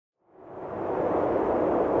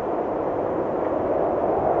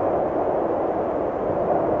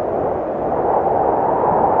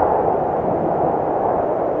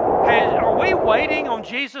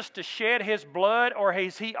Jesus to shed His blood, or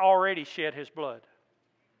has He already shed His blood?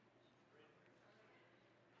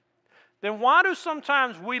 Then why do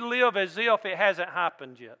sometimes we live as if it hasn't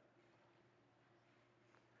happened yet?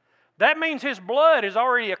 That means His blood has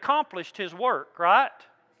already accomplished His work, right?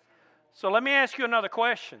 So let me ask you another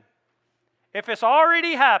question. If it's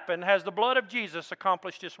already happened, has the blood of Jesus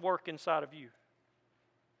accomplished its work inside of you?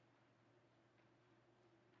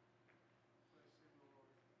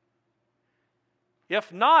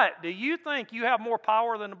 If not, do you think you have more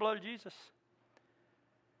power than the blood of Jesus?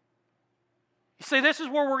 You see, this is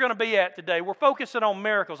where we're going to be at today. We're focusing on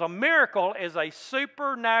miracles. A miracle is a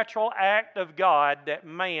supernatural act of God that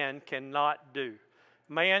man cannot do.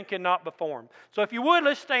 Man cannot perform. So if you would,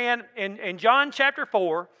 let's stand in John chapter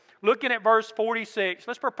 4, looking at verse 46.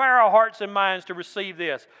 Let's prepare our hearts and minds to receive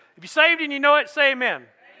this. If you're saved and you know it, say amen. Amen.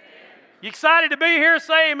 You excited to be here?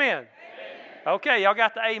 Say amen. Amen. Okay, y'all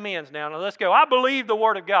got the amens now. Now let's go. I believe the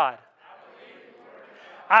Word of God.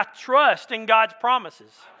 I trust in God's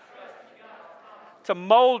promises to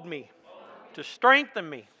mold me, to strengthen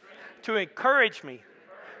me, to encourage me,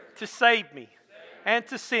 to save me, and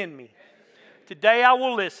to send me. Today I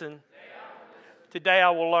will listen. Today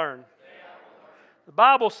I will learn. The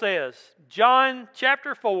Bible says, John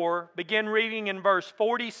chapter 4, begin reading in verse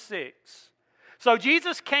 46. So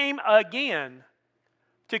Jesus came again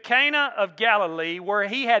to Cana of Galilee, where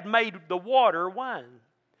He had made the water wine.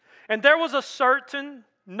 And there was a certain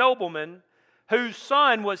nobleman whose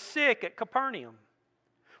son was sick at Capernaum.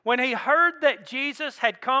 When he heard that Jesus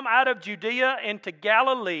had come out of Judea into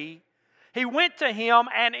Galilee, he went to Him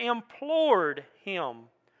and implored Him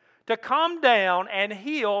to come down and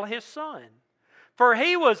heal his son, for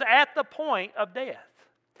he was at the point of death.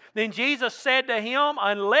 Then Jesus said to him,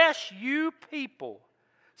 unless you people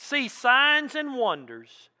see signs and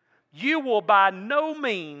wonders, you will by no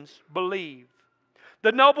means believe.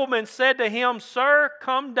 The nobleman said to him, Sir,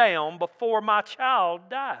 come down before my child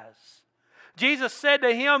dies. Jesus said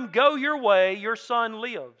to him, Go your way, your son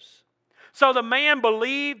lives. So the man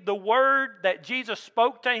believed the word that Jesus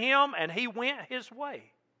spoke to him, and he went his way.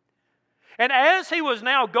 And as he was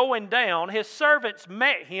now going down, his servants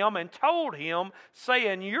met him and told him,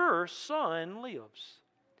 saying, Your son lives.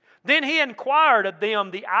 Then he inquired of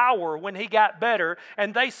them the hour when he got better,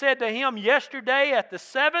 and they said to him, Yesterday at the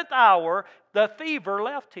 7th hour the fever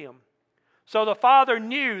left him. So the father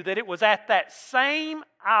knew that it was at that same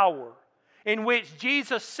hour in which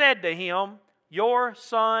Jesus said to him, Your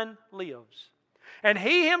son lives. And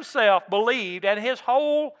he himself believed, and his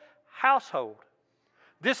whole household.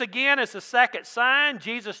 This again is the second sign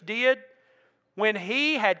Jesus did when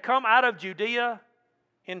He had come out of Judea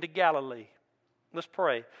into Galilee. Let's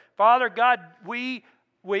pray. Father God, we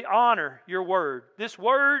honor Your word. This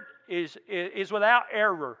word is without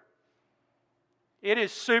error. It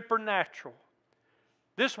is supernatural.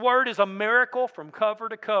 This word is a miracle from cover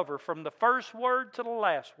to cover, from the first word to the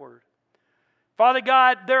last word. Father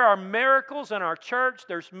God, there are miracles in our church.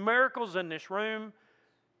 There's miracles in this room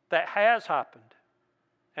that has happened.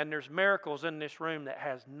 And there's miracles in this room that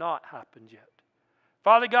has not happened yet.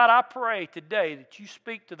 Father God, I pray today that You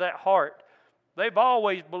speak to that heart. They've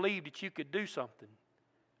always believed that You could do something.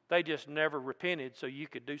 They just never repented so You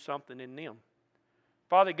could do something in them.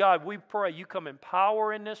 Father God, we pray You come in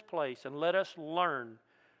power in this place and let us learn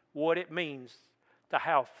what it means to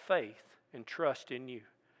have faith and trust in You.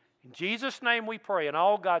 In Jesus' name we pray, and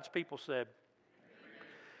all God's people said.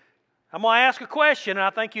 I'm going to ask a question, and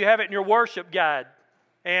I think you have it in your worship guide.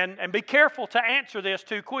 And be careful to answer this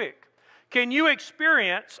too quick. Can you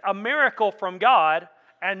experience a miracle from God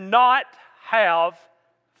and not have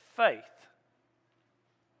faith?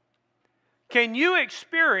 Can you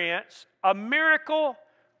experience a miracle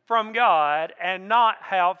from God and not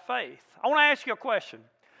have faith? I want to ask you a question.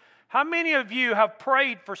 How many of you have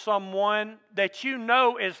prayed for someone that you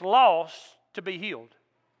know is lost to be healed?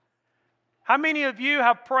 How many of you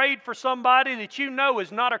have prayed for somebody that you know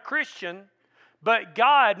is not a Christian, but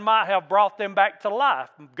God might have brought them back to life?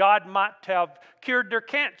 God might have cured their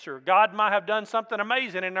cancer. God might have done something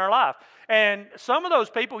amazing in their life. And some of those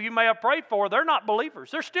people you may have prayed for, they're not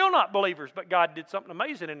believers. They're still not believers, but God did something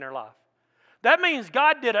amazing in their life. That means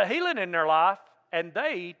God did a healing in their life, and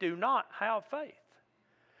they do not have faith.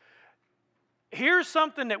 Here's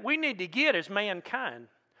something that we need to get as mankind.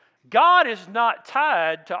 God is not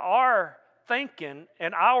tied to our thinking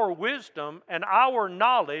and our wisdom and our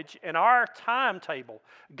knowledge and our timetable.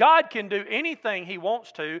 God can do anything He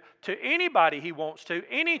wants to anybody He wants to,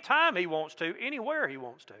 anytime He wants to, anywhere He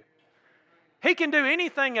wants to. He can do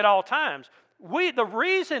anything at all times. The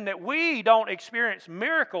reason that we don't experience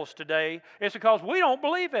miracles today is because we don't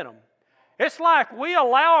believe in them. It's like we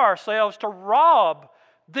allow ourselves to rob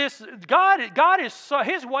this. God is so,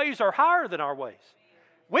 His ways are higher than our ways.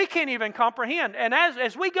 We can't even comprehend. And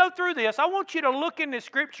as we go through this, I want you to look in this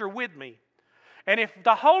scripture with me. And if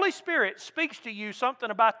the Holy Spirit speaks to you something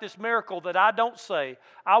about this miracle that I don't say,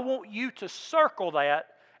 I want you to circle that,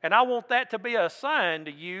 and I want that to be a sign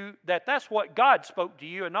to you that that's what God spoke to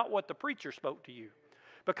you and not what the preacher spoke to you.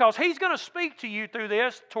 Because He's going to speak to you through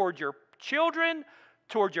this towards your children,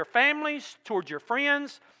 towards your families, towards your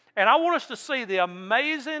friends. And I want us to see the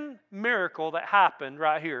amazing miracle that happened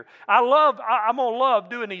right here. I'm going to love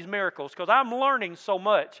doing these miracles because I'm learning so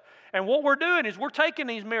much. And what we're doing is we're taking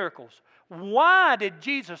these miracles. Why did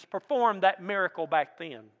Jesus perform that miracle back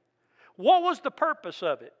then? What was the purpose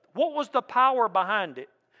of it? What was the power behind it?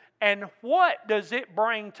 And what does it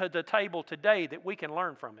bring to the table today that we can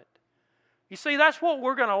learn from it? You see, that's what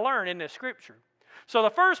we're going to learn in this scripture. So the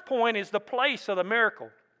first point is the place of the miracle.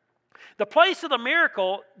 The place of the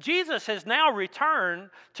miracle, Jesus has now returned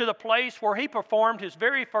to the place where He performed His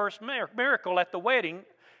very first miracle at the wedding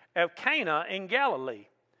of Cana in Galilee.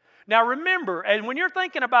 Now remember, and when you're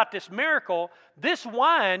thinking about this miracle, this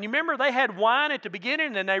wine, you remember they had wine at the beginning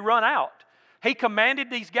and then they run out. He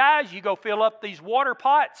commanded these guys, you go fill up these water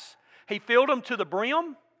pots. He filled them to the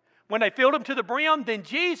brim. When they filled them to the brim, then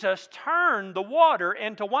Jesus turned the water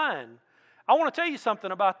into wine. I want to tell you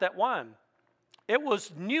something about that wine. It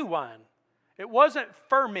was new wine. It wasn't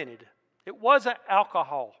fermented. It wasn't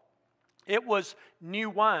alcohol. It was new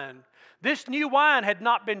wine. This new wine had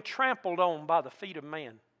not been trampled on by the feet of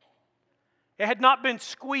man. It had not been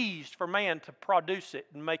squeezed for man to produce it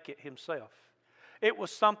and make it himself. It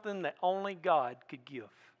was something that only God could give.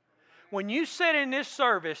 When you sit in this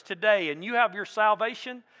service today and you have your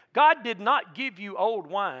salvation, God did not give you old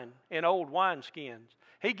wine in old wineskins.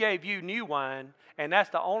 He gave you new wine, and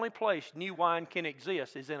that's the only place new wine can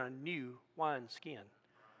exist is in a new wineskin.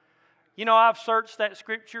 You know, I've searched that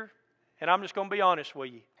scripture, and I'm just going to be honest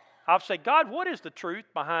with you. I've said, God, what is the truth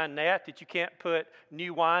behind that you can't put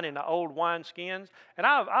new wine in the old wineskins? And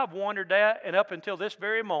I've wondered that, and up until this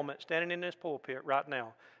very moment, standing in this pulpit right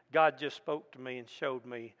now, God just spoke to me and showed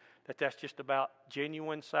me that that's just about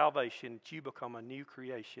genuine salvation, that you become a new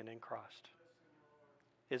creation in Christ.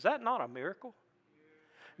 Is that not a miracle?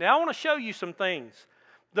 Now, I want to show you some things.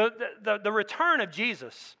 The return of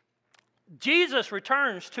Jesus. Jesus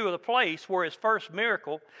returns to the place where His first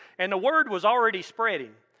miracle, and the word was already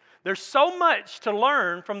spreading. There's so much to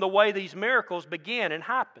learn from the way these miracles begin and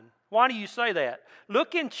happen. Why do you say that?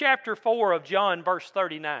 Look in chapter 4 of John, verse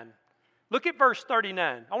 39. Look at verse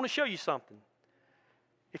 39. I want to show you something.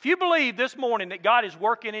 If you believe this morning that God is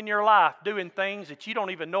working in your life, doing things that you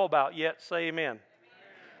don't even know about yet, say amen.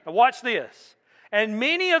 Now watch this. And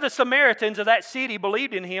many of the Samaritans of that city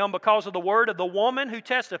believed in Him because of the word of the woman who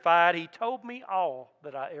testified, He told me all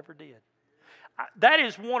that I ever did. That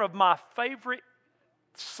is one of my favorite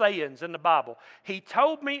sayings in the Bible. He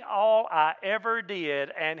told me all I ever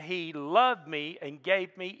did, and He loved me and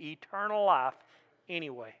gave me eternal life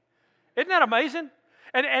anyway. Isn't that amazing?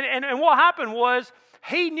 And what happened was,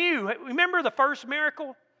 He knew. Remember the first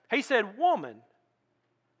miracle? He said, woman,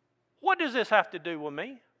 what does this have to do with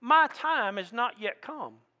me? My time has not yet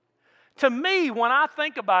come. To me, when I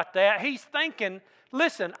think about that, He's thinking,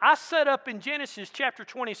 listen, I set up in Genesis chapter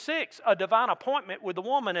 26 a divine appointment with the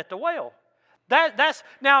woman at the well.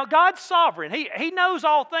 Now, God's sovereign. He knows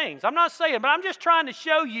all things. I'm not saying, but I'm just trying to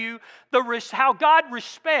show you how God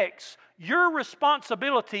respects your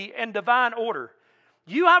responsibility and divine order.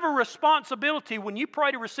 You have a responsibility when you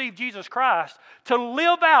pray to receive Jesus Christ to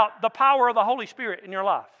live out the power of the Holy Spirit in your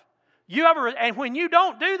life. And when you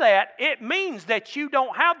don't do that, it means that you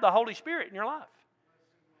don't have the Holy Spirit in your life.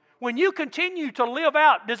 When you continue to live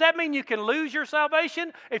out, does that mean you can lose your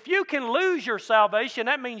salvation? If you can lose your salvation,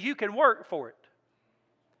 that means you can work for it.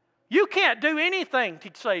 You can't do anything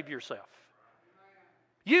to save yourself.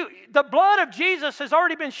 The blood of Jesus has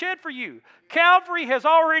already been shed for you. Calvary has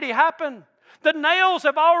already happened. The nails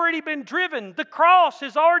have already been driven. The cross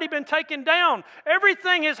has already been taken down.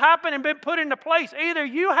 Everything has happened and been put into place. Either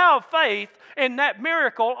you have faith in that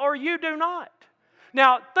miracle or you do not.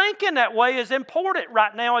 Now, thinking that way is important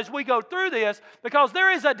right now as we go through this because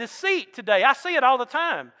there is a deceit today. I see it all the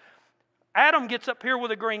time. Adam gets up here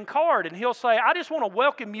with a green card and he'll say, I just want to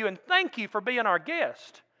welcome you and thank you for being our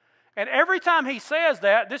guest. And every time he says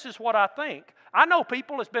that, this is what I think. I know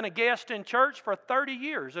people that's been a guest in church for 30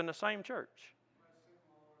 years in the same church.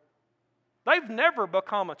 They've never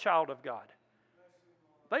become a child of God.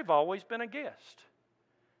 They've always been a guest.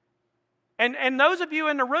 And those of you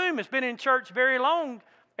in the room that's been in church very long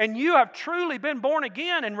and you have truly been born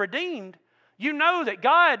again and redeemed, you know that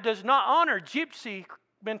God does not honor gypsy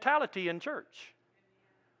mentality in church.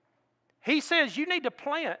 He says you need to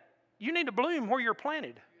plant, you need to bloom where you're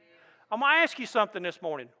planted. I'm going to ask you something this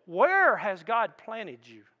morning. Where has God planted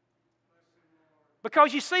you?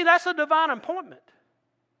 Because you see, that's a divine appointment.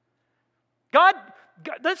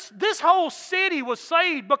 This whole city was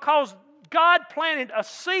saved because God planted a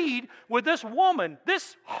seed with this woman,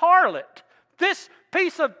 this harlot, this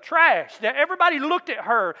piece of trash that everybody looked at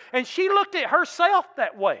her, and she looked at herself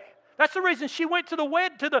that way. That's the reason she went to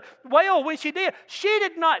the well when she did. She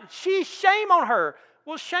did not, shame on her.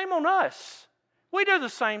 Well, shame on us. We do the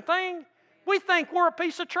same thing. We think we're a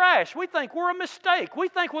piece of trash. We think we're a mistake. We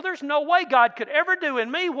think, well, there's no way God could ever do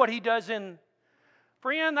in me what He does in...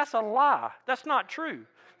 Friend, that's a lie. That's not true.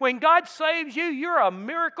 When God saves you, you're a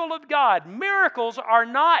miracle of God. Miracles are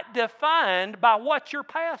not defined by what your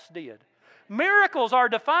past did. Miracles are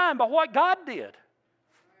defined by what God did.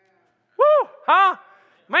 Woo! Huh?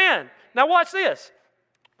 Man, now watch this.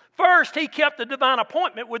 First, He kept the divine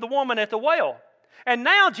appointment with the woman at the well. And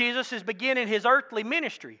now Jesus is beginning His earthly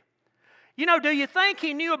ministry. You know, do you think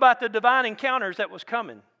He knew about the divine encounters that was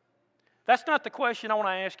coming? That's not the question I want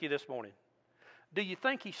to ask you this morning. Do you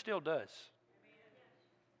think He still does?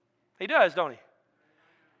 He does, don't He?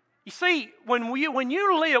 You see, when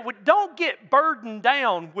you live, don't get burdened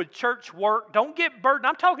down with church work. Don't get burdened.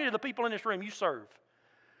 I'm talking to the people in this room you serve.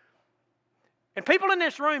 And people in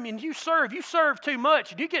this room, and you serve too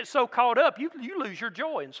much, and you get so caught up, you lose your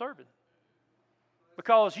joy in serving.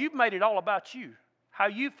 Because you've made it all about you. How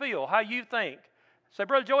you feel, how you think. Say,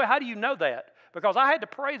 Brother Joey, how do you know that? Because I had to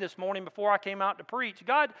pray this morning before I came out to preach.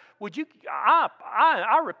 God, would you,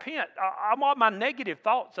 I repent. I want my negative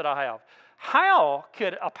thoughts that I have. How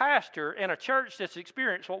could a pastor in a church that's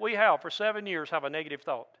experienced what we have for 7 years have a negative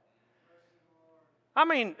thought? I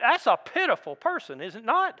mean, that's a pitiful person, is it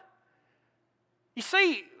not? You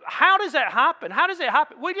see, how does that happen? How does it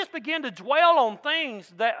happen? We just begin to dwell on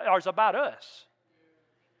things that are about us.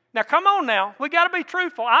 Now, come on now. We got to be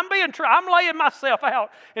truthful. I'm laying myself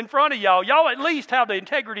out in front of y'all. Y'all at least have the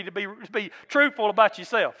integrity to be truthful about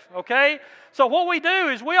yourself, okay? So what we do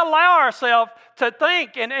is we allow ourselves to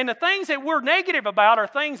think, and the things that we're negative about are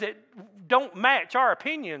things that don't match our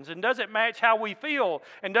opinions and doesn't match how we feel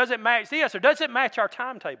and doesn't match this or doesn't match our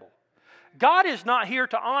timetable. God is not here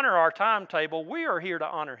to honor our timetable. We are here to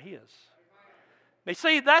honor His. You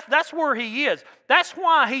see, that's where He is. That's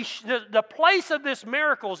why the place of this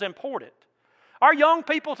miracle is important. Our young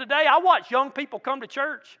people today, I watch young people come to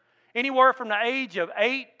church anywhere from the age of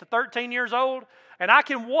 8 to 13 years old, and I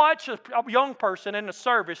can watch a young person in the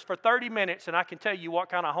service for 30 minutes, and I can tell you what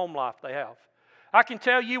kind of home life they have. I can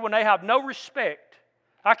tell you when they have no respect.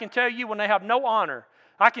 I can tell you when they have no honor.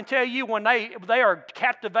 I can tell you when they are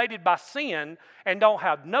captivated by sin and don't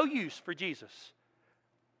have no use for Jesus.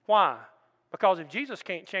 Why? Because if Jesus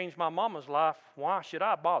can't change my mama's life, why should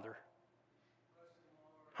I bother?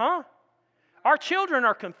 Huh? Our children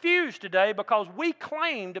are confused today because we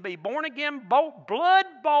claim to be born-again,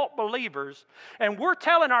 blood-bought believers, and we're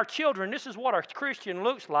telling our children this is what a Christian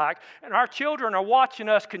looks like, and our children are watching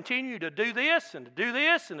us continue to do this and to do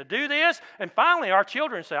this and to do this, and finally our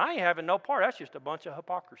children say, I ain't having no part. That's just a bunch of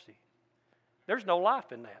hypocrisy. There's no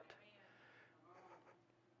life in that.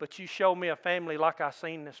 But you show me a family like I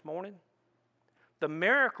seen this morning. The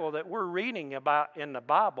miracle that we're reading about in the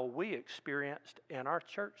Bible, we experienced in our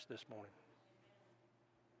church this morning.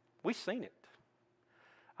 We've seen it.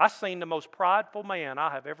 I've seen the most prideful man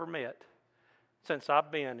I have ever met since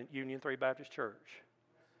I've been at Union 3 Baptist Church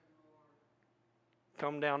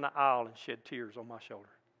come down the aisle and shed tears on my shoulder.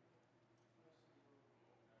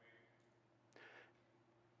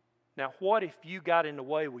 Now, what if you got in the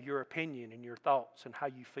way with your opinion and your thoughts and how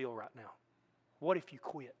you feel right now? What if you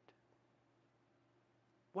quit?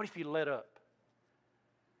 What if you let up?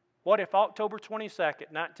 What if October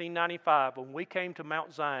 22nd, 1995, when we came to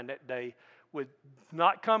Mount Zion that day, with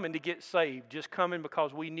not coming to get saved, just coming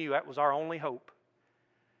because we knew that was our only hope?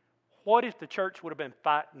 What if the church would have been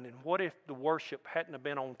fighting, and what if the worship hadn't have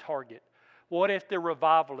been on target? What if the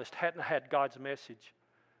revivalist hadn't had God's message?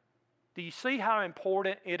 Do you see how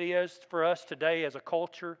important it is for us today as a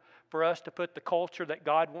culture, for us to put the culture that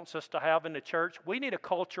God wants us to have in the church? We need a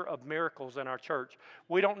culture of miracles in our church.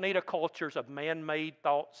 We don't need a culture of man-made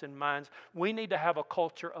thoughts and minds. We need to have a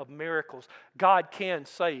culture of miracles. God can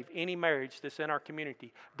save any marriage that's in our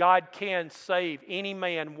community. God can save any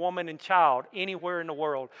man, woman, and child anywhere in the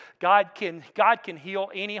world. God can heal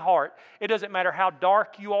any heart. It doesn't matter how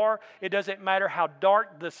dark you are. It doesn't matter how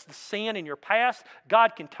dark the sin in your past.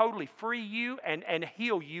 God can totally free you and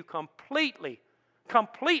heal you completely.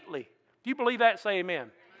 Completely. Do you believe that? Say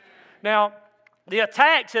amen. Now, The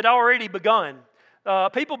attacks had already begun.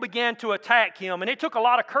 People began to attack him, and it took a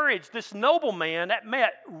lot of courage. This nobleman that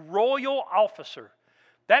met royal officer.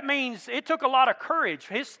 That means it took a lot of courage.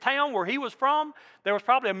 His town where he was from, there was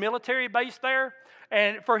probably a military base there.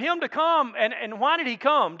 And for him to come, and why did he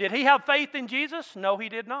come? Did he have faith in Jesus? No, he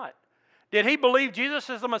did not. Did he believe Jesus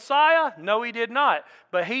is the Messiah? No, he did not.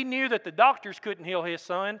 But he knew that the doctors couldn't heal his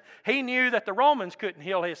son. He knew that the Romans couldn't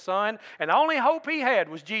heal his son. And the only hope he had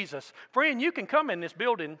was Jesus. Friend, you can come in this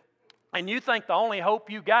building and you think the only hope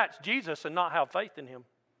you got is Jesus and not have faith in him.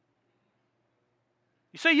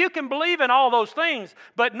 You see, you can believe in all those things,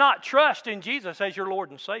 but not trust in Jesus as your Lord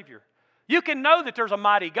and Savior. You can know that there's a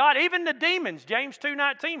mighty God. Even the demons, James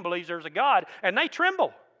 2:19 believes there's a God, and they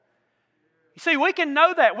tremble. You see, we can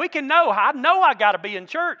know that. We can know, I got to be in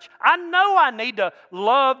church. I know I need to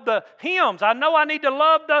love the hymns. I know I need to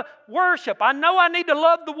love the worship. I know I need to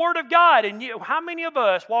love the Word of God. And how many of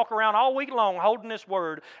us walk around all week long holding this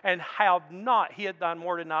Word and have not hid thine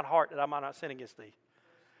word in thine heart that I might not sin against thee?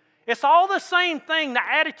 It's all the same thing, the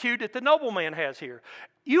attitude that the nobleman has here.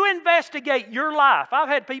 You investigate your life. I've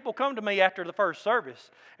had people come to me after the first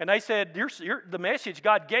service, and they said, the message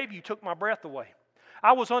God gave you took my breath away.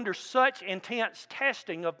 I was under such intense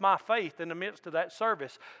testing of my faith in the midst of that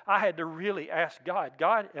service. I had to really ask God,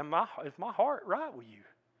 is my heart right with you?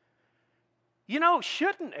 You know,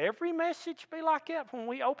 shouldn't every message be like that when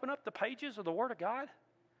we open up the pages of the Word of God?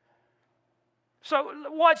 So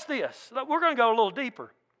watch this. We're going to go a little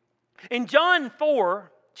deeper. In John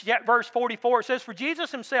 4, verse 44, it says, "For Jesus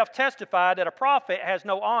himself testified that a prophet has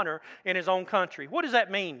no honor in his own country." What does that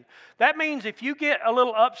mean? That means if you get a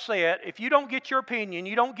little upset, if you don't get your opinion,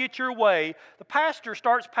 you don't get your way, the pastor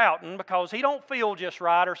starts pouting because he don't feel just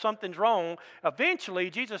right or something's wrong. Eventually,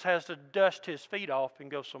 Jesus has to dust his feet off and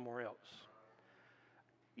go somewhere else.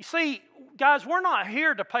 You see, guys, we're not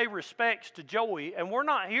here to pay respects to Joey, and we're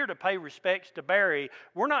not here to pay respects to Barry.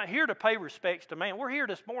 We're not here to pay respects to man. We're here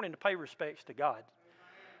this morning to pay respects to God.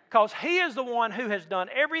 Because He is the one who has done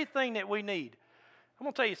everything that we need. I'm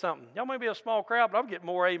going to tell you something. Y'all may be a small crowd, but I'm getting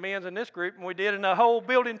more amens in this group than we did in the whole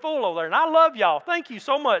building full over there. And I love y'all. Thank you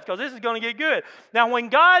so much, because this is going to get good. Now, when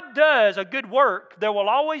God does a good work, there will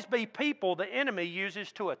always be people the enemy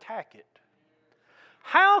uses to attack it.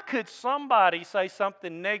 How could somebody say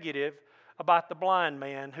something negative about the blind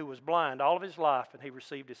man who was blind all of his life and he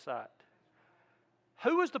received his sight?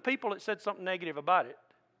 Who was the people that said something negative about it?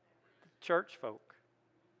 The church folk.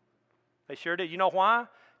 They sure did. You know why?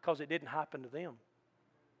 Because it didn't happen to them.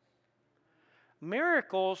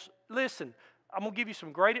 Miracles, listen, I'm going to give you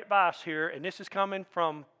some great advice here, and this is coming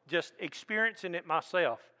from just experiencing it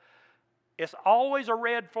myself. It's always a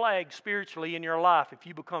red flag spiritually in your life if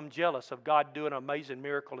you become jealous of God doing an amazing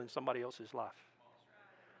miracle in somebody else's life.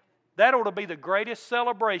 That ought to be the greatest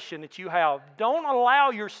celebration that you have. Don't allow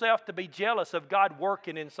yourself to be jealous of God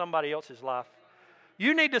working in somebody else's life.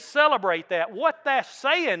 You need to celebrate that. What that's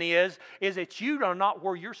saying is that you are not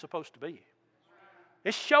where you're supposed to be.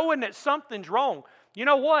 It's showing that something's wrong. You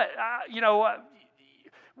know what?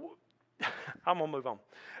 I'm going to move on.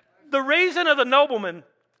 The reason of the nobleman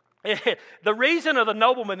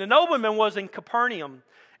was in Capernaum.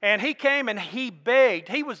 And he came and he begged.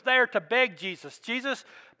 He was there to beg Jesus. Jesus,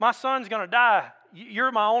 my son's going to die.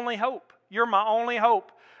 You're my only hope. You're my only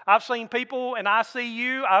hope. I've seen people, and I see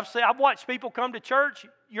you. I've watched people come to church.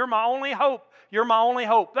 You're my only hope. You're my only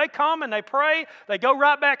hope. They come and they pray. They go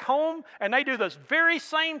right back home, and they do this very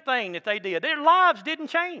same thing that they did. Their lives didn't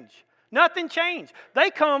change. Nothing changed. They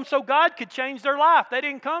come so God could change their life. They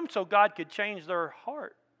didn't come so God could change their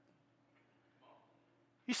heart.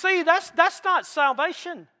 You see, that's not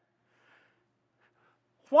salvation.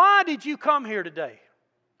 Why did you come here today?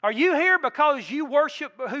 Are you here because you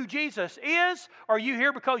worship who Jesus is, or are you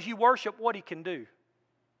here because you worship what He can do?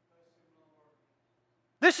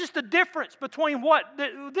 This is the difference between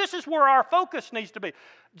this is where our focus needs to be.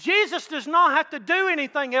 Jesus does not have to do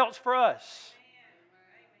anything else for us.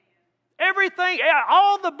 Everything,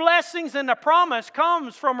 all the blessings and the promise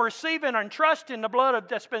comes from receiving and trusting the blood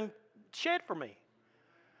that's been shed for me.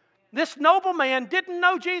 This nobleman didn't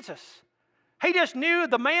know Jesus. He just knew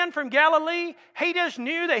the man from Galilee. He just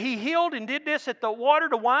knew that he healed and did this at the water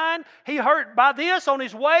to wine. He heard by this on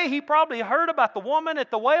his way. He probably heard about the woman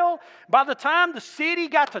at the well. By the time the city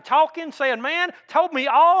got to talking, saying, man, told me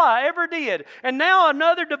all I ever did. And now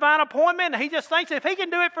another divine appointment. And he just thinks if he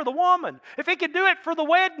can do it for the woman, if he can do it for the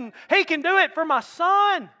wedding, he can do it for my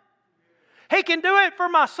son. He can do it for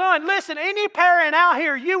my son. Listen, any parent out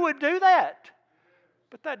here, you would do that.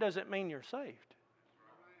 But that doesn't mean you're saved.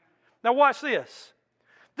 Now watch this.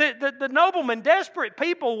 The nobleman, desperate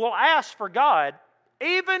people will ask for God,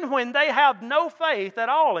 even when they have no faith at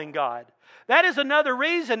all in God. That is another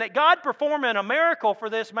reason that God performing a miracle for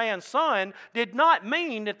this man's son did not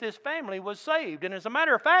mean that this family was saved. And as a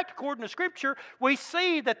matter of fact, according to Scripture, we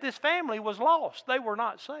see that this family was lost. They were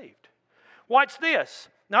not saved. Watch this.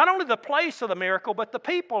 Not only the place of the miracle, but the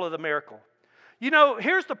people of the miracle. You know,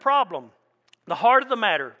 here's the problem. The heart of the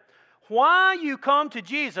matter. Why you come to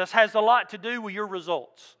Jesus has a lot to do with your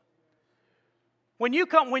results. When you're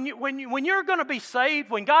going to be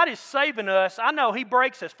saved, when God is saving us, I know He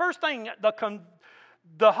breaks us. First thing,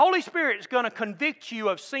 the Holy Spirit is going to convict you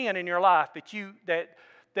of sin in your life that you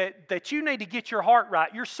need to get your heart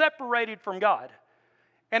right. You're separated from God.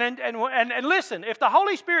 And listen, if the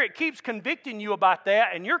Holy Spirit keeps convicting you about that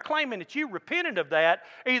and you're claiming that you repented of that,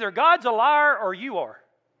 either God's a liar or you are.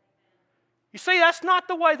 You see, that's not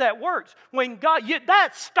the way that works. That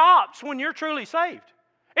stops when you're truly saved.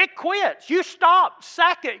 It quits. You stop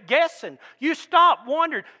second guessing. You stop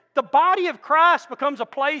wondering. The body of Christ becomes a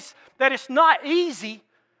place that it's not easy,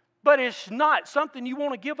 but it's not something you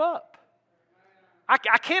want to give up.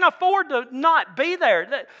 I can't afford to not be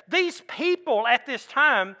there. These people at this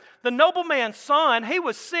time, the nobleman's son, he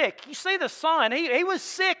was sick. You see the son, he was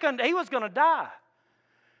sick and he was going to die.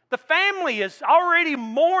 The family is already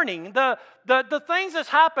mourning. The things that's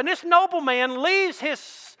happened. This nobleman leaves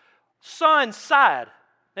his son's side.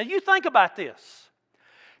 Now you think about this.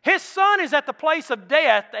 His son is at the place of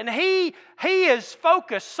death, and he is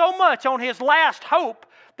focused so much on his last hope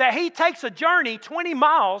that he takes a journey 20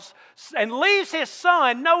 miles and leaves his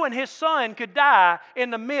son knowing his son could die in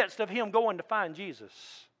the midst of him going to find Jesus.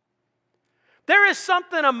 There is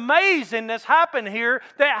something amazing that's happened here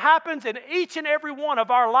that happens in each and every one of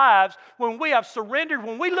our lives when we have surrendered.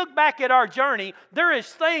 When we look back at our journey, there is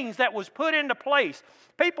things that was put into place.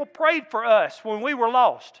 People prayed for us when we were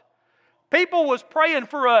lost. People was praying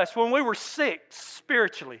for us when we were sick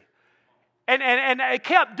spiritually. And they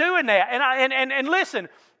kept doing that. And listen,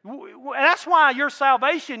 that's why your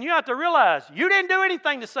salvation, you have to realize, you didn't do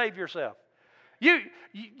anything to save yourself.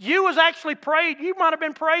 You was actually prayed, you might have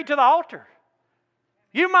been prayed to the altar.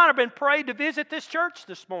 You might have been prayed to visit this church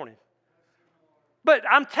this morning. But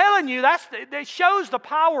I'm telling you, that shows the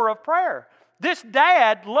power of prayer. This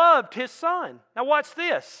dad loved his son. Now watch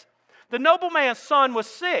this. The nobleman's son was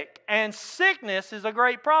sick, and sickness is a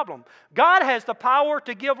great problem. God has the power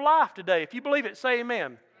to give life today. If you believe it, say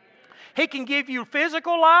amen. He can give you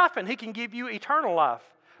physical life, and He can give you eternal life.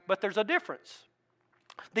 But there's a difference.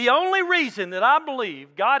 The only reason that I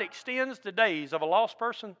believe God extends the days of a lost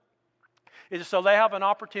person is so they have an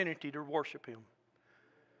opportunity to worship Him.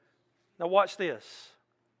 Now watch this.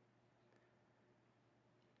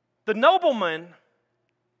 The nobleman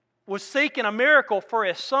was seeking a miracle for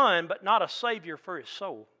his son, but not a Savior for his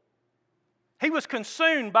soul. He was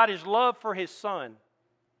consumed by his love for his son.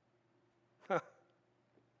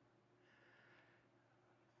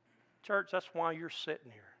 Church, that's why you're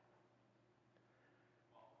sitting here.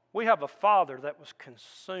 We have a Father that was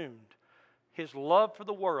consumed. His love for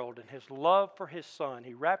the world and His love for His Son.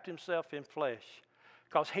 He wrapped Himself in flesh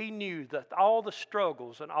because He knew that all the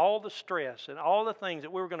struggles and all the stress and all the things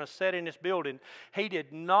that we were going to set in this building, He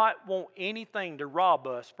did not want anything to rob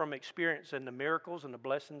us from experiencing the miracles and the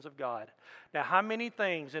blessings of God. Now, how many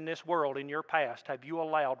things in this world in your past have you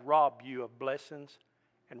allowed rob you of blessings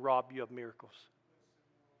and rob you of miracles?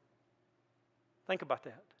 Think about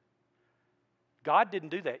that. God didn't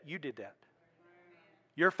do that. You did that.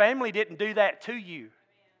 Your family didn't do that to you.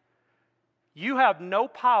 You have no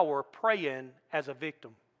power praying as a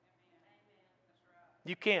victim.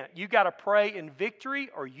 You can't. You got to pray in victory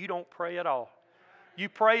or you don't pray at all. You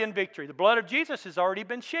pray in victory. The blood of Jesus has already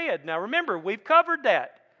been shed. Now remember, we've covered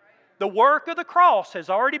that. The work of the cross has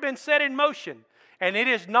already been set in motion, and it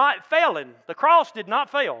is not failing. The cross did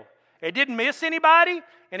not fail. It didn't miss anybody,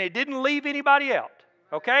 and it didn't leave anybody out.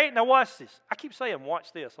 Okay? Now watch this. I keep saying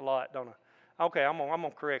watch this a lot, don't I? Okay, I'm going to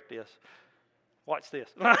correct this. Watch this.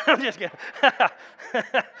 I'm just kidding.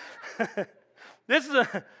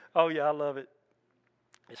 Oh yeah, I love it.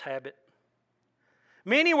 It's habit.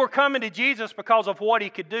 Many were coming to Jesus because of what He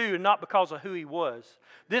could do and not because of who He was.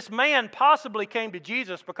 This man possibly came to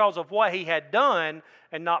Jesus because of what He had done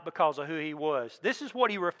and not because of who He was. This is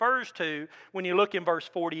what He refers to when you look in verse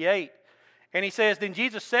 48. And He says, then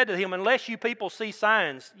Jesus said to him, unless you people see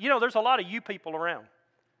signs. You know, there's a lot of you people around.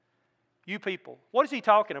 You people. What is He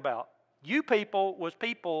talking about? You people was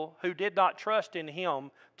people who did not trust in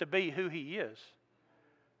Him to be who He is.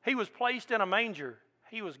 He was placed in a manger.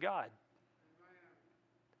 He was God.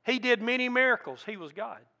 He did many miracles. He was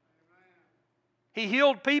God. He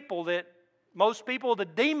healed people that Most people, the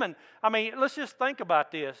demon, I mean, let's just think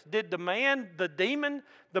about this. Did the man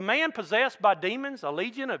possessed by demons, a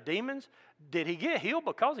legion of demons, did he get healed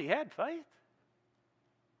because he had faith?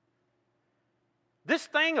 This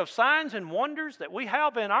thing of signs and wonders that we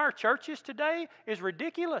have in our churches today is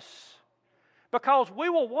ridiculous. Because we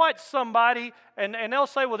will watch somebody and they'll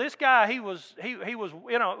say, well, this guy, he was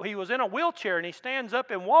in a wheelchair and he stands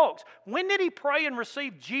up and walks. When did he pray and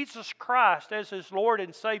receive Jesus Christ as his Lord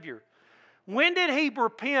and Savior? When did he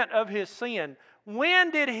repent of his sin? When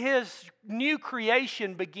did his new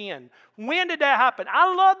creation begin? When did that happen?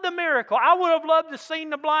 I love the miracle. I would have loved to have seen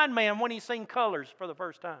the blind man when he seen colors for the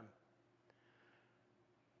first time.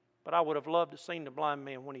 But I would have loved to have seen the blind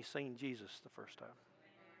man when he seen Jesus the first time.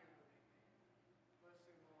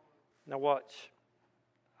 Now watch.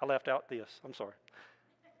 I left out this. I'm sorry.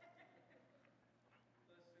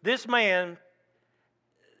 This man,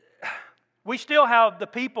 we still have the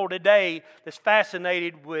people today that's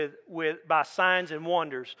fascinated by signs and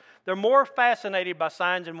wonders. They're more fascinated by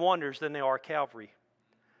signs and wonders than they are Calvary.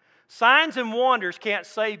 Signs and wonders can't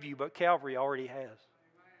save you, but Calvary already has.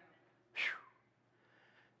 Whew.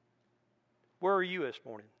 Where are you this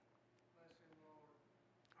morning?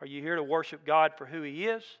 Are you here to worship God for who He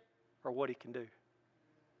is or what He can do?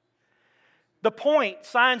 The point,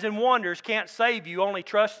 signs and wonders can't save you. Only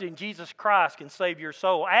trusting in Jesus Christ can save your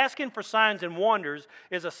soul. Asking for signs and wonders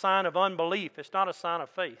is a sign of unbelief. It's not a sign of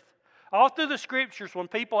faith. All through the Scriptures, when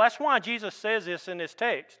people, that's why Jesus says this in this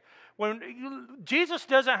text. When Jesus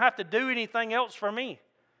doesn't have to do anything else for me.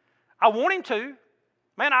 I want Him to.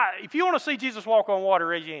 Man, if you want to see Jesus walk on water,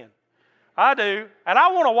 raise your hand. I do. And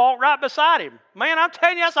I want to walk right beside Him. Man, I'm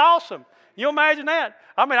telling you, that's awesome. You imagine that?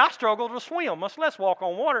 I mean, I struggle to swim, much less walk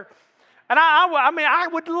on water. And I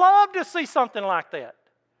would love to see something like that.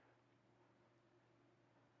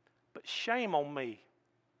 But shame on me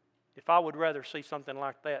if I would rather see something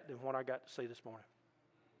like that than what I got to see this morning.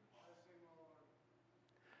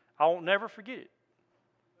 I won't never forget it.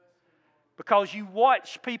 Because you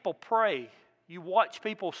watch people pray. You watch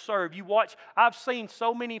people serve. I've seen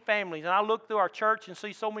so many families, and I look through our church and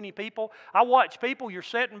see so many people. I watch people, you're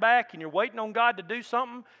sitting back and you're waiting on God to do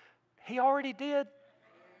something. He already did.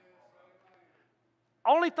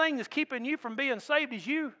 Only thing that's keeping you from being saved is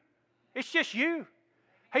you. It's just you.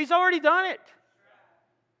 He's already done it.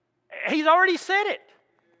 He's already said it.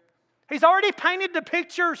 He's already painted the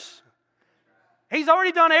pictures. He's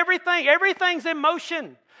already done everything. Everything's in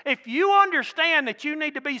motion. If you understand that you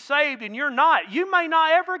need to be saved and you're not, you may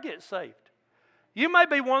not ever get saved. You may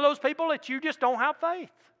be one of those people that you just don't have faith.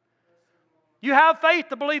 You have faith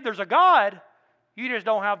to believe there's a God. You just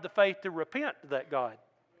don't have the faith to repent to that God.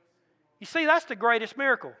 You see, that's the greatest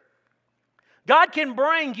miracle. God can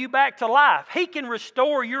bring you back to life. He can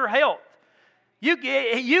restore your health. You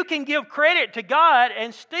can give credit to God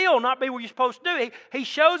and still not be what you're supposed to do. He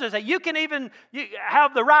shows us that you can even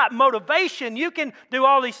have the right motivation. You can do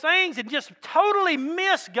all these things and just totally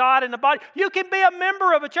miss God in the body. You can be a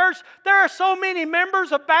member of a church. There are so many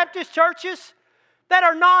members of Baptist churches that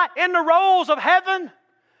are not in the rolls of heaven.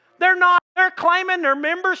 They're claiming their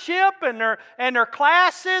membership and their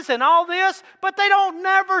classes and all this, but they don't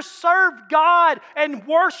never serve God and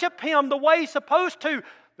worship Him the way He's supposed to.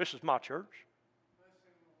 This is my church.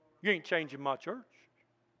 You ain't changing my church.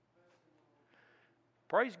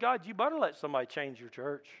 Praise God, you better let somebody change your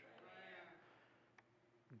church.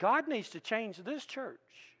 God needs to change this church.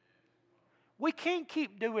 We can't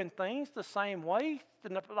keep doing things the same way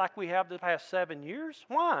like we have the past 7 years.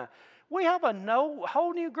 Why? We have a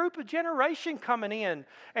whole new group of generation coming in.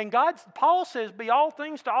 And Paul says, be all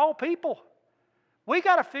things to all people. We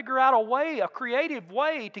got to figure out a creative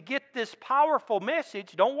way to get this powerful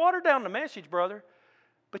message. Don't water down the message, brother.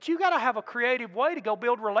 But you got to have a creative way to go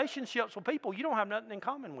build relationships with people you don't have nothing in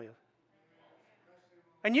common with.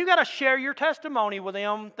 And you got to share your testimony with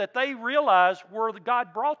them that they realize where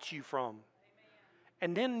God brought you from.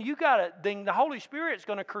 And then the Holy Spirit's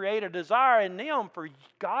going to create a desire in them for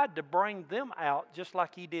God to bring them out just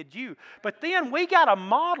like He did you. But then we got to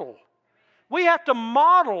model. We have to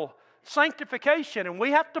model sanctification and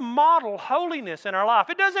we have to model holiness in our life.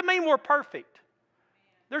 It doesn't mean we're perfect.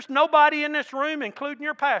 There's nobody in this room, including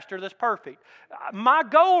your pastor, that's perfect. My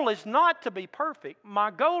goal is not to be perfect. My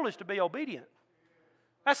goal is to be obedient.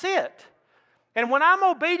 That's it. And when I'm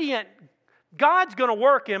obedient, God's going to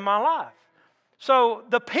work in my life. So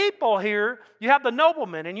the people here, you have the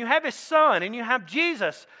nobleman, and you have his son, and you have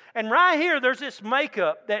Jesus. And right here, there's this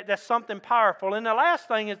makeup that's something powerful. And the last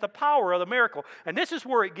thing is the power of the miracle. And this is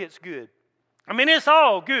where it gets good. I mean, it's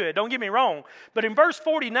all good, don't get me wrong. But in verse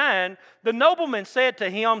 49, the nobleman said to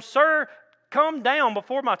him, Sir, come down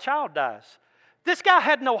before my child dies. This guy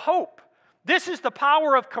had no hope. This is the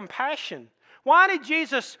power of compassion. Why did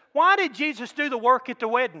Jesus do the work at the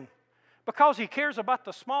wedding? Because He cares about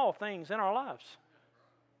the small things in our lives.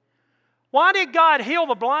 Why did God heal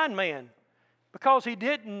the blind man? Because He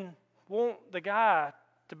didn't want the guy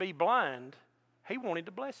to be blind. He wanted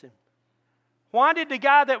to bless him. Why did the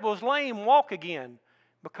guy that was lame walk again?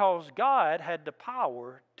 Because God had the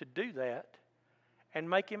power to do that and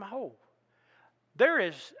make him whole.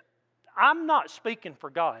 I'm not speaking for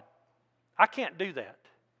God. I can't do that.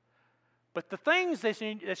 But the things that's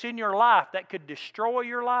in your life that could destroy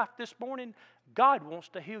your life this morning, God wants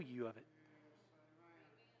to heal you of it.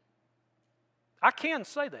 I can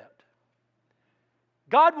say that.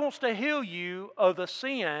 God wants to heal you of the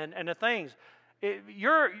sin and the things.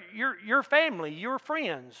 Your family, your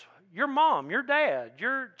friends, your mom, your dad,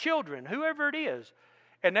 your children, whoever it is,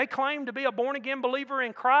 and they claim to be a born-again believer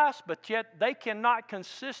in Christ, but yet they cannot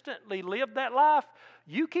consistently live that life,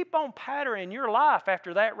 you keep on patterning your life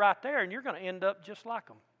after that right there, and you're going to end up just like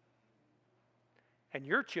them. And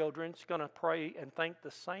your children's going to pray and think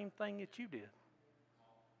the same thing that you did.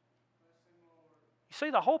 You see,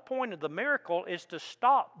 the whole point of the miracle is to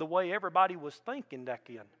stop the way everybody was thinking back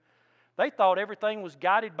then. They thought everything was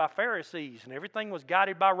guided by Pharisees, and everything was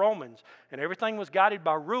guided by Romans, and everything was guided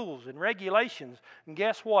by rules and regulations. And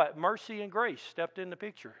guess what? Mercy and grace stepped in the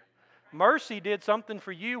picture. Mercy did something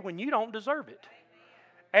for you when you don't deserve it.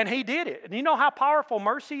 And He did it. And you know how powerful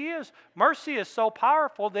mercy is? Mercy is so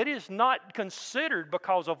powerful that it is not considered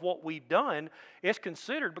because of what we've done. It's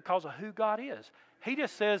considered because of who God is. He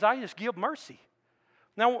just says, I just give mercy.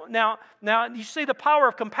 Now, you see the power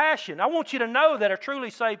of compassion. I want you to know that a truly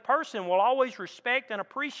saved person will always respect and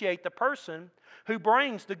appreciate the person who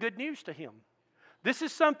brings the good news to him. This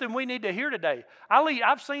is something we need to hear today.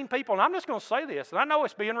 I've seen people, and I'm just going to say this, and I know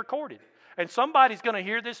it's being recorded, and somebody's going to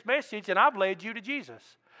hear this message, and I've led you to Jesus.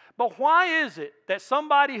 But why is it that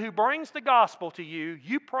somebody who brings the gospel to you,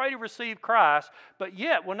 you pray to receive Christ, but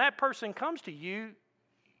yet when that person comes to you,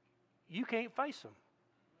 you can't face them?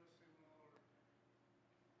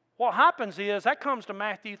 What happens is, that comes to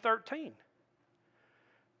Matthew 13.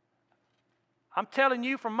 I'm telling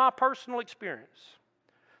you from my personal experience,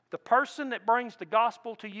 the person that brings the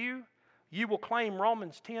gospel to you, you will claim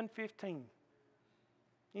Romans 10:15.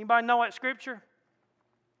 Anybody know that scripture?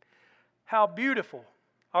 How beautiful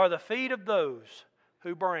are the feet of those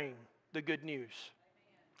who bring the good news.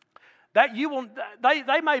 That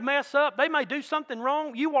they may mess up, they may do something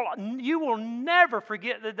wrong. You will never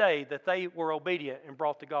forget the day that they were obedient and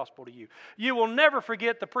brought the gospel to you. You will never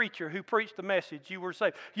forget the preacher who preached the message you were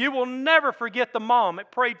saved. You will never forget the mom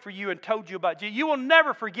that prayed for you and told you about Jesus. You will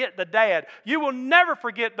never forget the dad. You will never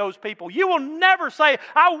forget those people. You will never say,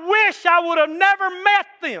 I wish I would have never met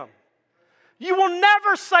them. You will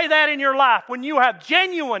never say that in your life when you have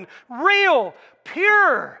genuine, real,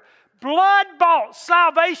 pure, blood-bought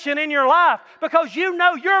salvation in your life, because you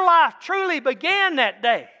know your life truly began that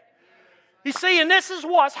day. You see, and this is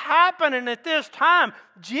what's happening at this time.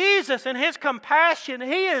 Jesus, in His compassion,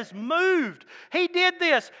 He is moved. He did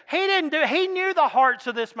this. He knew the hearts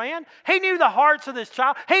of this man. He knew the hearts of this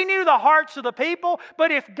child. He knew the hearts of the people.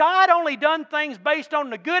 But if God only done things based on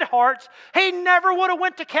the good hearts, He never would have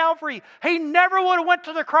went to Calvary. He never would have went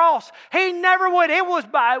to the cross. He never would. It was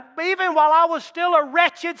even while I was still a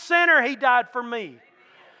wretched sinner, He died for me.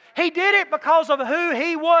 He did it because of who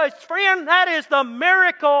He was. Friend, that is the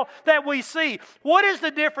miracle that we see. What is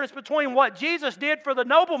the difference between what Jesus did for the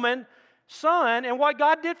nobleman's son and what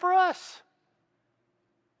God did for us?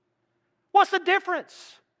 What's the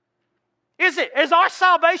difference? Is our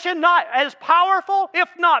salvation not as powerful, if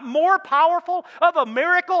not more powerful, of a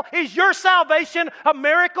miracle? Is your salvation a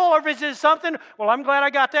miracle, or is it something, well, I'm glad I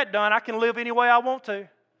got that done. I can live any way I want to.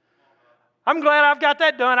 I'm glad I've got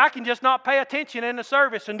that done. I can just not pay attention in the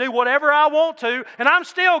service and do whatever I want to, and I'm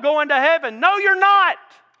still going to heaven. No, you're not.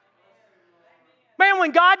 Man, when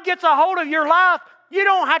God gets a hold of your life, you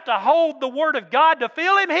don't have to hold the Word of God to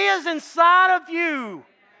feel Him. He is inside of you.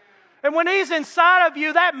 And when He's inside of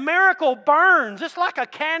you, that miracle burns. It's like a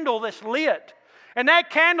candle that's lit. And that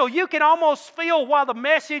candle, you can almost feel while the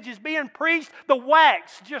message is being preached, the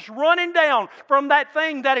wax just running down from that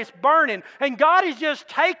thing that is burning. And God is just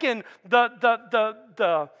taking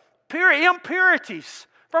the impurities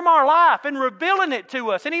from our life and revealing it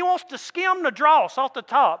to us. And He wants to skim the dross off the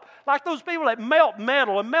top, like those people that melt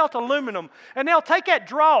metal and melt aluminum. And they'll take that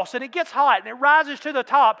dross, and it gets hot, and it rises to the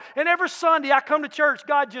top. And every Sunday I come to church,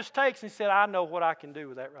 God just takes and said, I know what I can do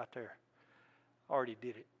with that right there. I already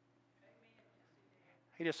did it.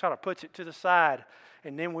 He just sort of puts it to the side.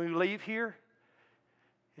 And then when we leave here,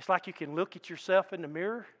 it's like you can look at yourself in the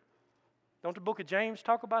mirror Don't the book of James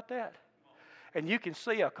talk about that? And you can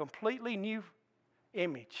see a completely new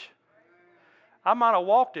image. I might have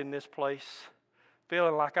walked in this place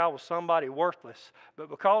feeling like I was somebody worthless, but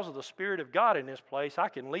because of the Spirit of God in this place, I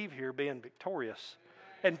can leave here being victorious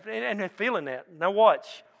and feeling that. Now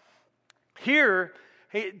watch. Here,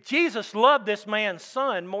 Jesus loved this man's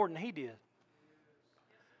son more than he did.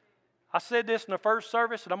 I said this in the first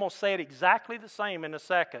service, and I'm going to say it exactly the same in the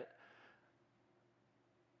second.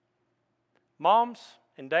 Moms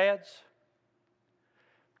and dads,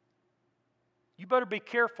 you better be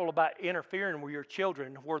careful about interfering with your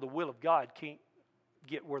children where the will of God can't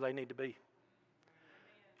get where they need to be.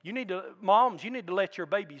 Moms, you need to let your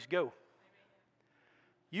babies go.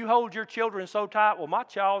 You hold your children so tight, well, my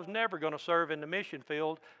child's never going to serve in the mission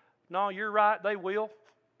field. No, you're right, they will.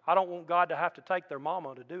 I don't want God to have to take their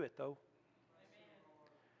mama to do it, though.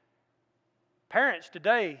 Parents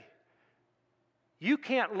today, you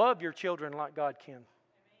can't love your children like God can.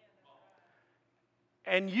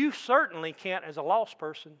 And you certainly can't as a lost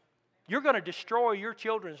person. You're going to destroy your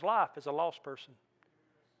children's life as a lost person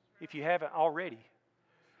if you haven't already.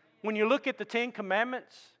 When you look at the 10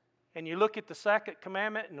 Commandments and you look at the second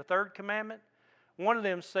commandment and the third commandment, one of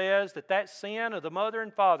them says that sin of the mother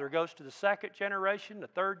and father goes to the second generation, the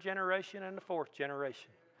third generation, and the fourth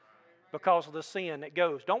generation because of the sin that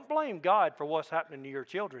goes. Don't blame God for what's happening to your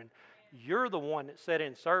children. You're the one that sat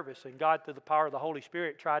in service, and God, through the power of the Holy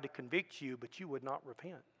Spirit, tried to convict you, but you would not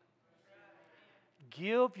repent.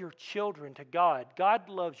 Give your children to God. God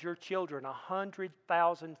loves your children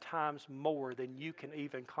 100,000 times more than you can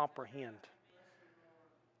even comprehend.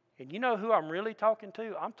 And you know who I'm really talking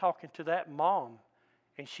to? I'm talking to that mom,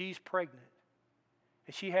 and she's pregnant.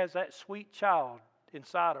 And she has that sweet child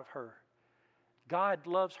inside of her. God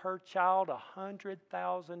loves her child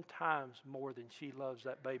 100,000 times more than she loves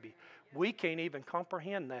that baby. We can't even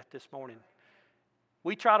comprehend that this morning.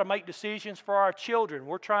 We try to make decisions for our children.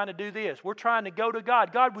 We're trying to do this. We're trying to go to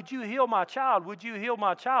God. God, would you heal my child? Would you heal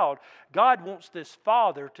my child? God wants this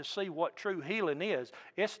father to see what true healing is.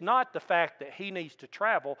 It's not the fact that he needs to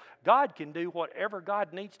travel. God can do whatever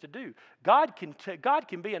God needs to do. God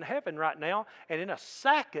can be in heaven right now, and in a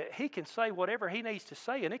second, he can say whatever he needs to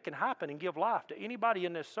say, and it can happen and give life to anybody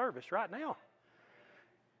in this service right now.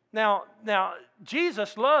 Now,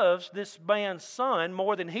 Jesus loves this man's son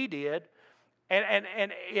more than he did. And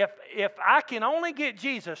if I can only get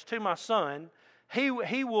Jesus to my son,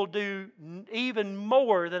 he will do even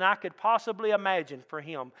more than I could possibly imagine for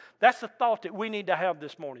him. That's the thought that we need to have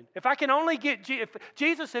this morning. If I can only get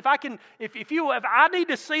Jesus, if I need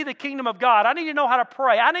to see the kingdom of God, I need to know how to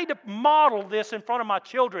pray. I need to model this in front of my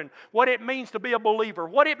children, what it means to be a believer,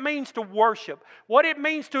 what it means to worship, what it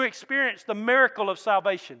means to experience the miracle of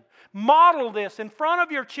salvation. Model this in front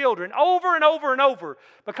of your children over and over and over.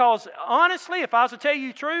 Because honestly, if I was to tell you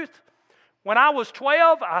the truth, when I was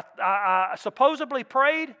 12, I supposedly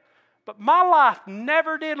prayed, but my life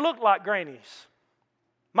never did look like Granny's.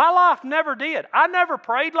 My life never did. I never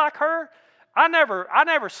prayed like her. I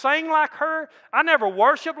never sang like her. I never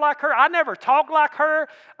worshiped like her. I never talked like her.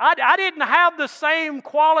 I didn't have the same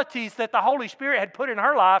qualities that the Holy Spirit had put in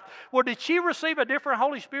her life. Well, did she receive a different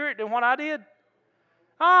Holy Spirit than what I did?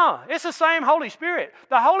 It's the same Holy Spirit.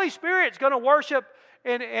 The Holy Spirit's going to worship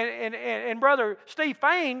in Brother Steve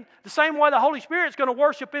Fain the same way the Holy Spirit's going to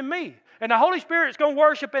worship in me. And the Holy Spirit's going to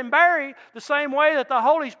worship in Barry the same way that the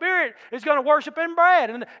Holy Spirit is going to worship in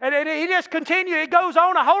Brad. And he just continues. It goes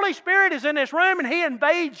on. The Holy Spirit is in this room and he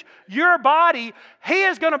invades your body. He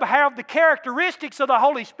is going to have the characteristics of the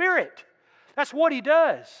Holy Spirit. That's what he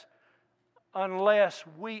does. Unless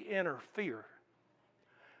we interfere.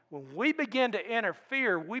 When we begin to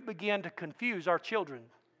interfere, we begin to confuse our children.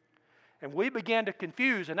 And we begin to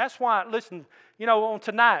confuse. And that's why, listen, on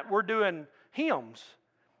tonight we're doing hymns.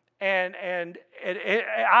 And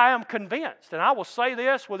I am convinced, and I will say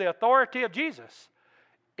this with the authority of Jesus,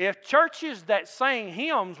 if churches that sang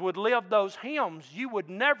hymns would live those hymns, you would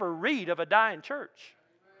never read of a dying church.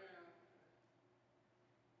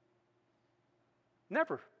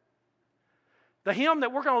 Never. The hymn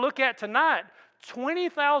that we're going to look at tonight,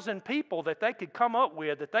 20,000 people that they could come up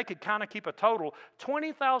with, that they could kind of keep a total.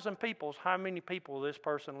 20,000 people is how many people this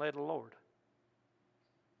person led the Lord.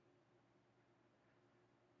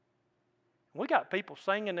 We got people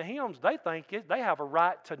singing the hymns. They think they have a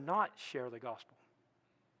right to not share the gospel.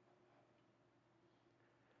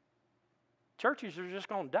 Churches are just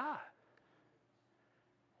going to die.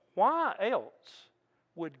 Why else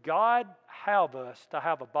would God have us to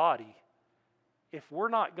have a body if we're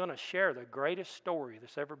not going to share the greatest story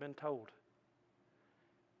that's ever been told?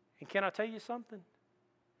 And can I tell you something?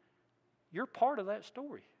 You're part of that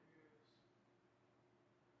story.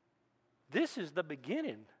 This is the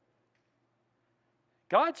beginning.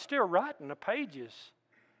 God's still writing the pages.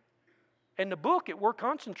 And the book that we're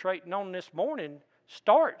concentrating on this morning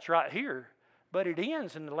starts right here, but it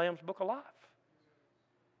ends in the Lamb's Book of Life.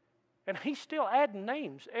 And He's still adding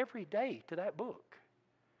names every day to that book.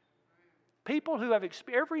 People who have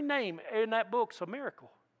every name in that book's a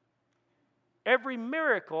miracle. Every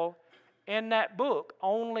miracle in that book,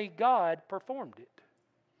 only God performed it.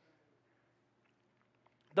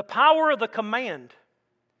 The power of the command.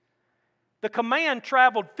 The command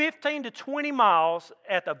traveled 15 to 20 miles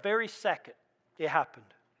at the very second it happened.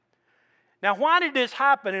 Now, why did this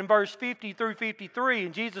happen in verse 50 through 53?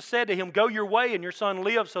 And Jesus said to him, "Go your way, and your son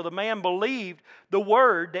lives." So the man believed the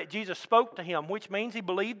word that Jesus spoke to him, which means he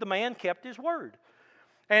believed the man kept his word.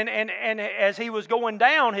 And as he was going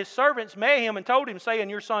down, his servants met him and told him, saying,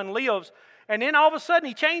 "Your son lives." And then all of a sudden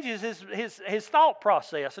he changes his thought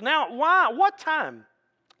process. And now, what time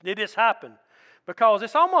did this happen? Because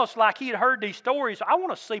it's almost like he had heard these stories. I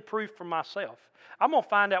want to see proof for myself. I'm going to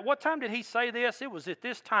find out, what time did he say this? It was at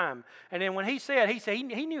this time. And then when he said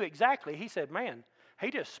he knew exactly. He said, man,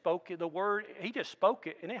 he just spoke the word. He just spoke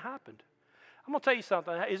it, and it happened. I'm going to tell you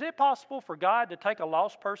something. Is it possible for God to take a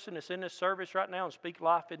lost person that's in this service right now and speak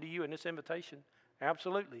life into you in this invitation?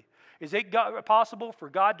 Absolutely. Is it possible for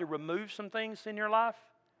God to remove some things in your life?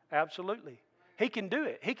 Absolutely. He can do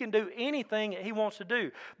it. He can do anything that He wants to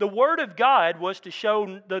do. The Word of God was to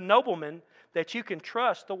show the nobleman that you can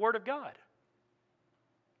trust the Word of God.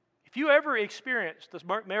 If you ever experience the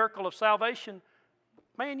miracle of salvation,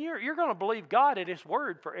 man, you're going to believe God at His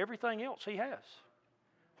Word for everything else He has.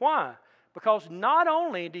 Why? Because not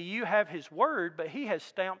only do you have His Word, but He has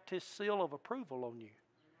stamped His seal of approval on you.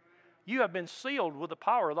 You have been sealed with the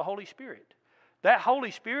power of the Holy Spirit. That Holy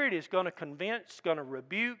Spirit is going to convince, going to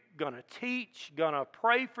rebuke, going to teach, going to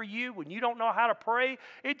pray for you. When you don't know how to pray,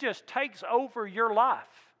 it just takes over your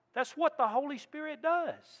life. That's what the Holy Spirit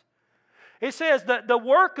does. It says that the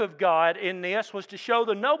work of God in this was to show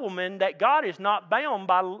the nobleman that God is not bound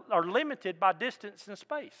by or limited by distance and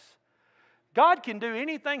space. God can do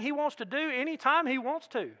anything He wants to do anytime He wants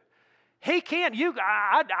to. He can't.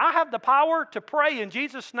 I have the power to pray in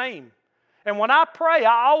Jesus' name. And when I pray,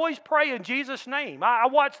 I always pray in Jesus' name. I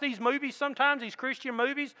watch these movies sometimes, these Christian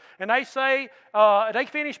movies, and they say, they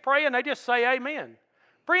finish praying, they just say amen.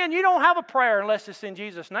 Friend, you don't have a prayer unless it's in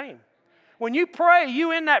Jesus' name. When you pray,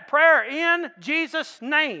 you in that prayer in Jesus'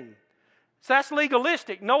 name. So that's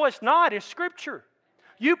legalistic. No, it's not. It's Scripture.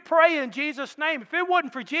 You pray in Jesus' name. If it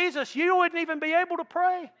wasn't for Jesus, you wouldn't even be able to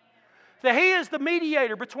pray. That He is the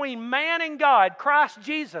mediator between man and God, Christ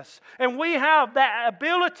Jesus. And we have that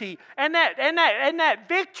ability and that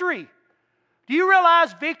victory. Do you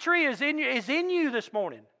realize victory is in you this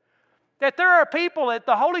morning? That there are people that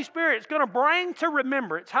the Holy Spirit is going to bring to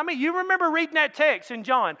remembrance. How many? You remember reading that text in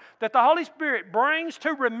John, that the Holy Spirit brings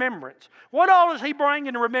to remembrance. What all does He bring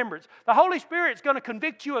into remembrance? The Holy Spirit is going to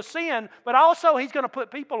convict you of sin, but also He's going to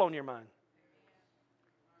put people on your mind.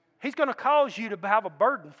 He's going to cause you to have a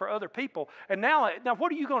burden for other people. And now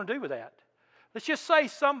what are you going to do with that? Let's just say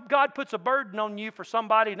God puts a burden on you for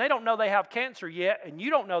somebody and they don't know they have cancer yet, and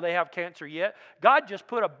you don't know they have cancer yet. God just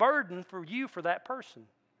put a burden for you for that person.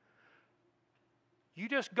 You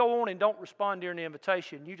just go on and don't respond during the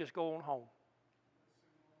invitation. You just go on home.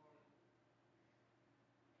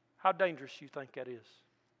 How dangerous do you think that is?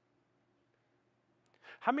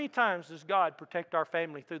 How many times does God protect our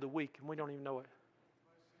family through the week and we don't even know it?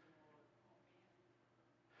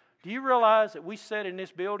 Do you realize that we sit in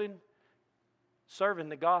this building serving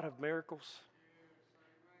the God of miracles?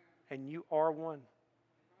 And you are one.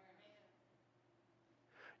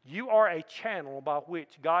 You are a channel by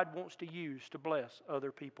which God wants to use to bless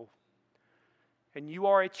other people. And you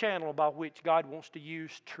are a channel by which God wants to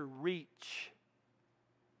use to reach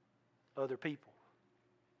other people.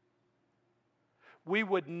 We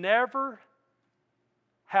would never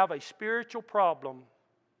have a spiritual problem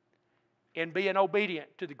in being obedient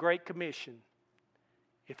to the Great Commission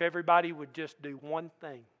if everybody would just do one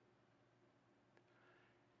thing.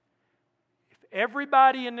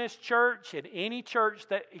 Everybody in this church and any church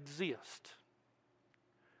that exists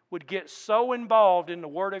would get so involved in the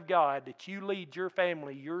Word of God that you lead your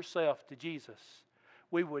family, yourself to Jesus,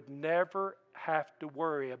 we would never have to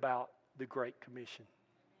worry about the Great Commission.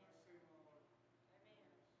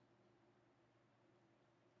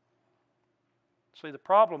 See, the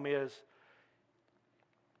problem is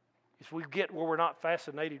we get where we're not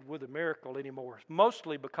fascinated with a miracle anymore,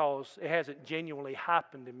 mostly because it hasn't genuinely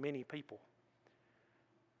happened in many people.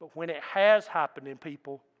 But when it has happened in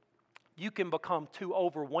people, you can become too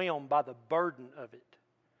overwhelmed by the burden of it.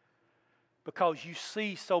 Because you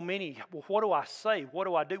see so many, well, what do I say? What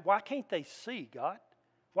do I do? Why can't they see, God?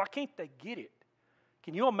 Why can't they get it?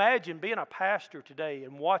 Can you imagine being a pastor today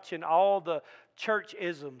and watching all the church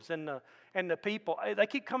isms and the people? They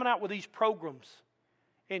keep coming out with these programs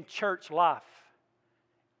in church life.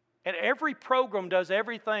 And every program does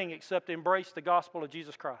everything except embrace the gospel of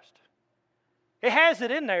Jesus Christ. It has it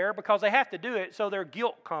in there because they have to do it, so they're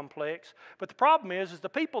guilt complex. But the problem is the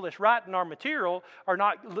people that's writing our material are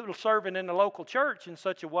not serving in the local church in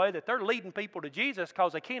such a way that they're leading people to Jesus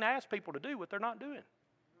because they can't ask people to do what they're not doing.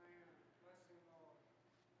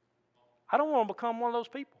 I don't want to become one of those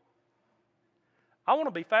people. I want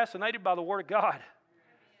to be fascinated by the Word of God.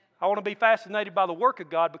 I want to be fascinated by the work of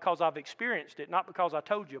God because I've experienced it, not because I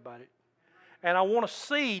told you about it. And I want to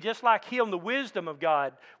see, just like him, the wisdom of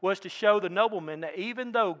God was to show the nobleman that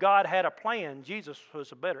even though God had a plan, Jesus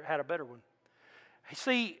had a better one.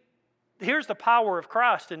 See, here's the power of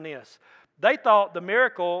Christ in this. They thought the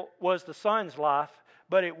miracle was the son's life,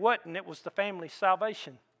 but it wasn't. It was the family's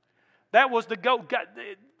salvation. That was the goal.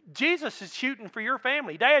 Jesus is shooting for your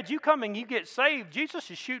family. Dad, you come and you get saved.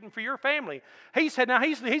 Jesus is shooting for your family. He said, now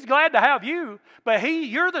he's glad to have you, but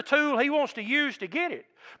you're the tool he wants to use to get it.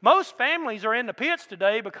 Most families are in the pits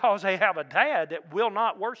today because they have a dad that will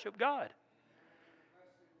not worship God.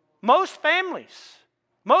 Most families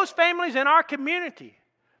in our community,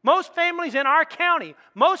 most families in our county,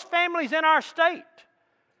 most families in our state,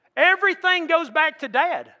 everything goes back to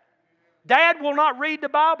dad. Dad will not read the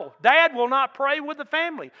Bible. Dad will not pray with the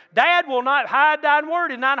family. Dad will not hide thine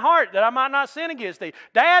word in thine heart that I might not sin against thee.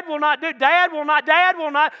 Dad will not.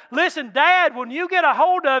 Listen, Dad, when you get a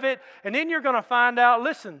hold of it, and then you're going to find out,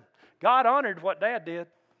 listen, God honored what Dad did.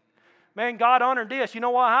 Man, God honored this. You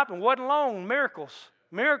know what happened? Wasn't long, miracles.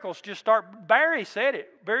 Miracles just start, Barry said it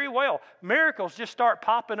very well. Miracles just start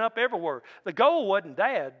popping up everywhere. The goal wasn't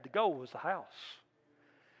Dad. The goal was the house.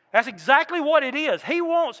 That's exactly what it is.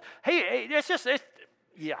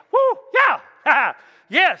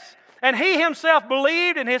 Yes. And he himself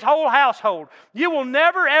believed in his whole household. You will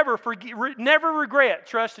never, ever never regret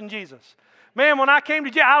trusting Jesus. Man, when I came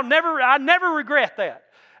to jail, I never regret that.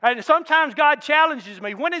 And sometimes God challenges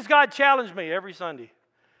me. When does God challenge me? Every Sunday.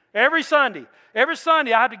 Every Sunday. Every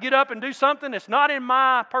Sunday I have to get up and do something that's not in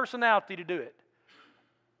my personality to do it.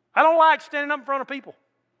 I don't like standing up in front of people.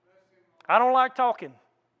 I don't like talking.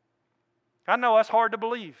 I know that's hard to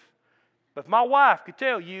believe. But if my wife could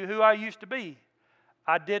tell you who I used to be,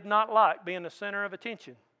 I did not like being the center of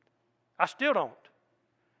attention. I still don't.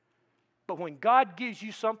 But when God gives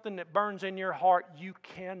you something that burns in your heart, you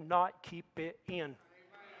cannot keep it in.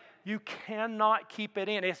 You cannot keep it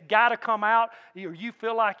in. It's got to come out, or you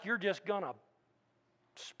feel like you're just going to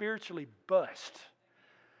spiritually bust.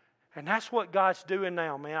 And that's what God's doing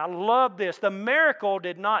now, man. I love this. The miracle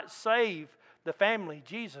did not save the family.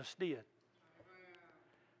 Jesus did.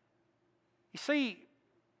 You see,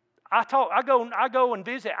 I go and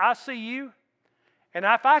visit ICU, and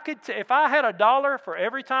if I had $1 for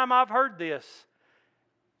every time I've heard this,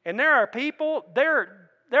 and there are people, there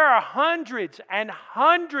are hundreds and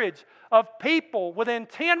hundreds of people within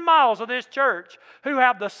 10 miles of this church who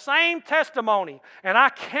have the same testimony, and I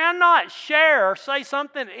cannot share or say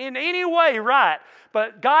something in any way right,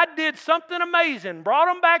 but God did something amazing, brought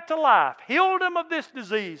them back to life, healed them of this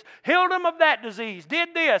disease, healed them of that disease,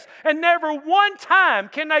 did this, and never one time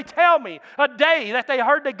can they tell me a day that they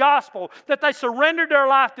heard the gospel, that they surrendered their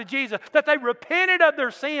life to Jesus, that they repented of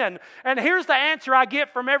their sin. And here's the answer I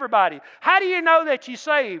get from everybody. How do you know that you're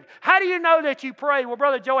saved? How do you know that you pray? Well,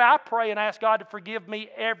 Brother Joey, I pray and ask God to forgive me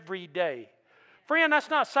every day. Friend, that's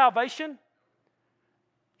not salvation.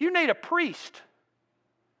 You need a priest.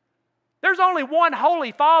 There's only one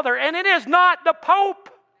Holy Father, and it is not the Pope.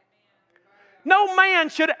 No man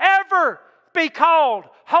should ever be called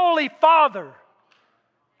Holy Father.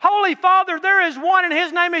 Holy Father, there is one, and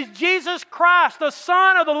His name is Jesus Christ, the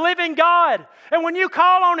Son of the living God. And when you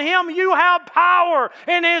call on Him, you have power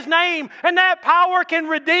in His name, and that power can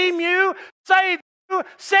redeem you, save you,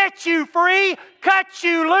 set you free, cut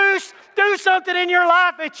you loose, do something in your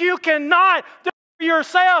life that you cannot do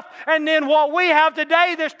yourself. And then what we have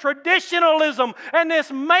today, this traditionalism and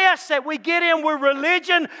this mess that we get in with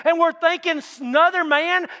religion, and we're thinking another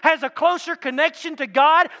man has a closer connection to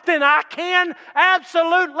God than I can.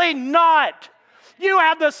 Absolutely not. You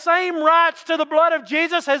have the same rights to the blood of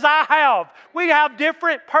Jesus as I have. We have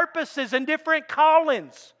different purposes and different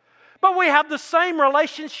callings, but we have the same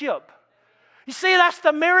relationship. You see, that's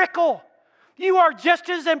the miracle. You are just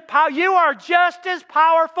as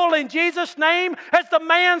powerful in Jesus' name as the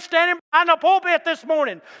man standing behind the pulpit this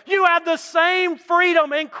morning. You have the same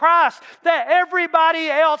freedom in Christ that everybody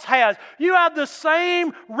else has. You have the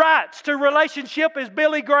same rights to relationship as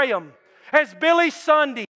Billy Graham, as Billy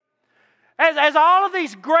Sunday, as all of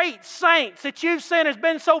these great saints that you've seen has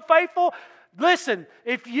been so faithful. Listen,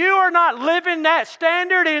 if you are not living that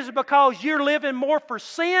standard, it is because you're living more for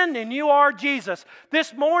sin than you are Jesus.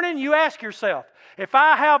 This morning, you ask yourself, if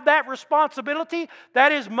I have that responsibility,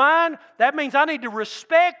 that is mine, that means I need to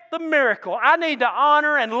respect the miracle. I need to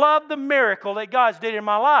honor and love the miracle that God's did in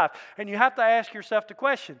my life. And you have to ask yourself the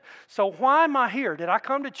question, so why am I here? Did I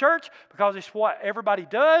come to church because it's what everybody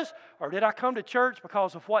does? Or did I come to church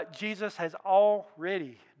because of what Jesus has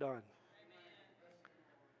already done?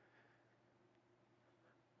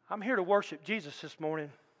 I'm here to worship Jesus this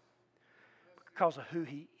morning because of who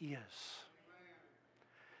He is.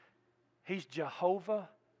 He's Jehovah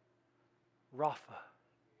Rapha,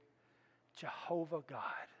 Jehovah God.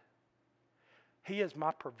 He is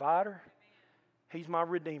my provider. He's my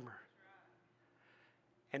redeemer.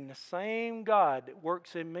 And the same God that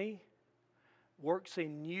works in me works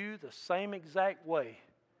in you the same exact way.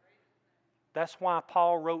 That's why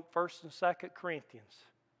Paul wrote 1st and 2nd Corinthians.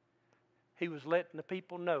 He was letting the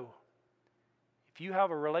people know, if you have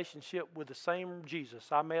a relationship with the same Jesus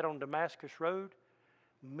I met on Damascus Road,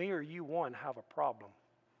 me or you one have a problem.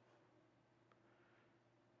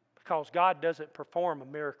 Because God doesn't perform a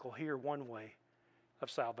miracle here one way of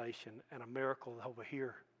salvation and a miracle over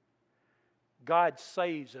here. God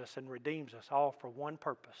saves us and redeems us all for one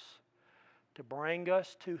purpose, to bring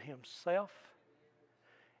us to Himself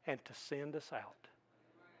and to send us out.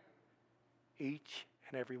 Each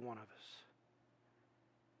and every one of us.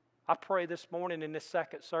 I pray this morning in this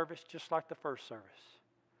second service, just like the first service,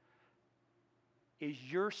 is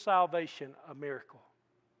your salvation a miracle?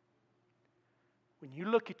 When you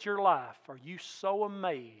look at your life, are you so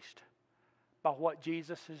amazed by what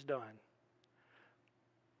Jesus has done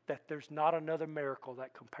that there's not another miracle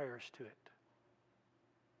that compares to it?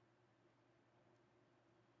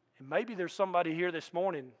 And maybe there's somebody here this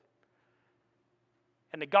morning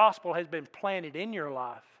and the gospel has been planted in your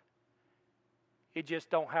life. It just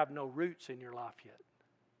don't have no roots in your life yet.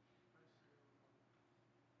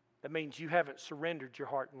 That means you haven't surrendered your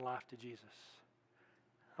heart and life to Jesus.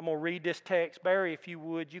 I'm going to read this text. Barry, if you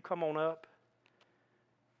would, you come on up.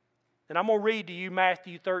 And I'm going to read to you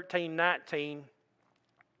Matthew 13:19.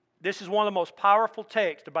 This is one of the most powerful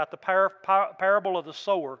texts about the parable of the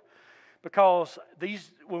sower. Because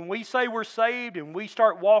when we say we're saved and we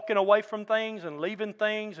start walking away from things and leaving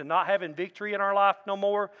things and not having victory in our life no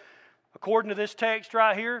more, according to this text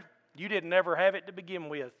right here, you didn't ever have it to begin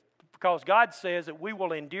with. Because God says that we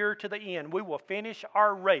will endure to the end. We will finish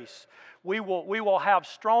our race. We will have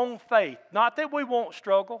strong faith. Not that we won't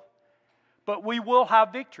struggle, but we will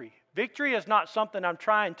have victory. Victory is not something I'm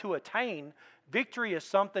trying to attain. Victory is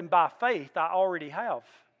something by faith I already have.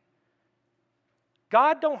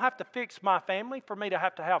 God don't have to fix my family for me to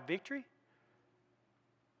have victory.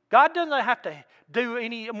 God doesn't have to do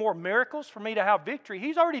any more miracles for me to have victory.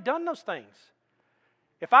 He's already done those things.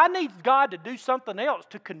 If I need God to do something else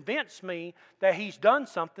to convince me that He's done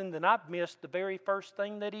something, then I've missed the very first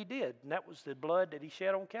thing that He did, and that was the blood that He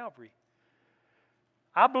shed on Calvary.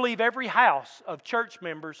 I believe every house of church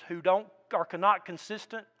members who are not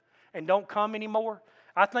consistent and don't come anymore,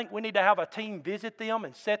 I think we need to have a team visit them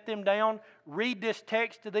and set them down, read this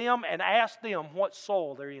text to them, and ask them what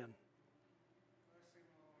soil they're in.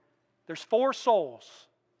 There's 4 souls.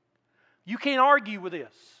 You can't argue with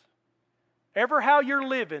this. Ever how you're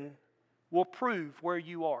living will prove where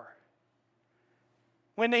you are.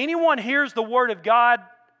 When anyone hears the word of God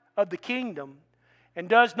of the kingdom and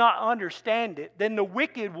does not understand it, then the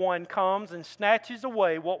wicked one comes and snatches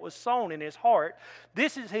away what was sown in his heart.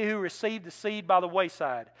 This is he who received the seed by the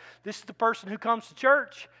wayside. This is the person who comes to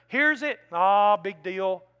church, hears it, big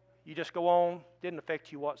deal. You just go on, didn't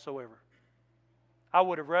affect you whatsoever. I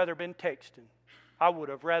would have rather been texting. I would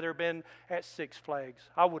have rather been at Six Flags.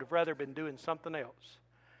 I would have rather been doing something else.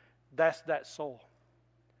 That's that soul.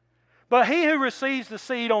 But he who receives the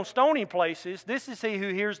seed on stony places, this is he who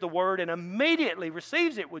hears the word and immediately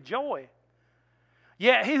receives it with joy.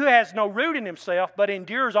 Yet he who has no root in himself, but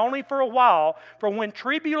endures only for a while, for when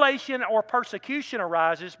tribulation or persecution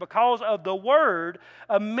arises because of the word,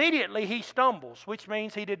 immediately he stumbles, which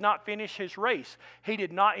means he did not finish his race. He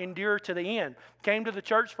did not endure to the end. Came to the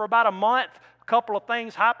church for about a month, A couple of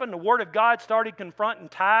things happened. The Word of God started confronting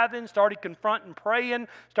tithing, started confronting praying,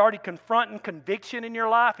 started confronting conviction in your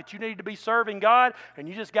life that you need to be serving God, and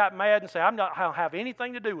you just got mad and said, I don't have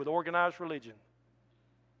anything to do with organized religion.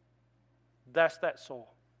 That's that soil.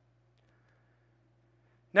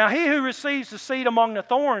 Now he who receives the seed among the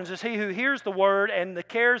thorns is he who hears the word, and the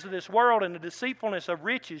cares of this world and the deceitfulness of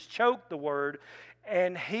riches choke the word,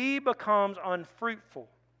 and he becomes unfruitful.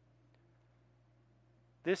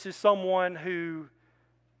 This is someone who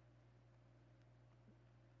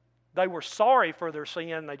they were sorry for their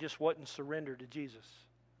sin, they just wasn't surrendered to Jesus.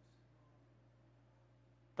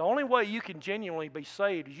 The only way you can genuinely be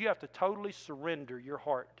saved is you have to totally surrender your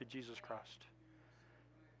heart to Jesus Christ.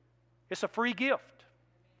 It's a free gift.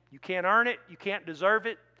 You can't earn it, you can't deserve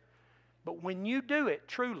it, but when you do it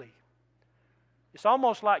truly, it's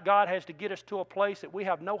almost like God has to get us to a place that we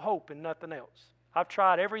have no hope in nothing else. I've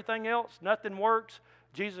tried everything else, nothing works.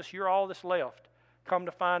 Jesus, you're all that's left. Come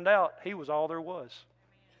to find out, He was all there was.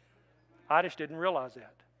 I just didn't realize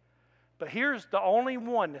that. But here's the only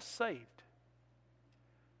one that's saved.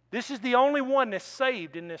 This is the only one that's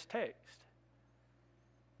saved in this text.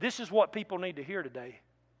 This is what people need to hear today.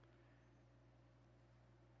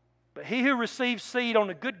 But he who receives seed on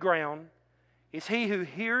the good ground is he who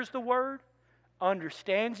hears the word,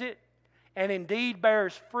 understands it, and indeed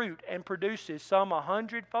bears fruit and produces some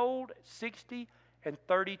 100-fold, 60, and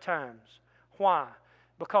 30 times. Why?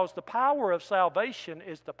 Because the power of salvation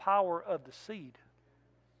is the power of the seed.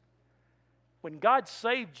 When God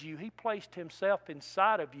saved you, He placed Himself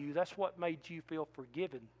inside of you. That's what made you feel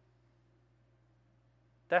forgiven.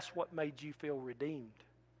 That's what made you feel redeemed.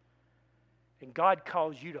 And God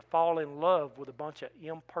caused you to fall in love with a bunch of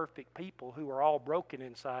imperfect people who are all broken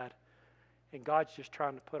inside. And God's just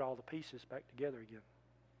trying to put all the pieces back together again.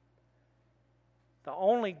 The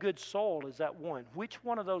only good soil is that one. Which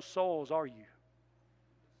one of those soils are you?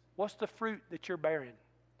 What's the fruit that you're bearing?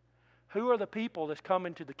 Who are the people that's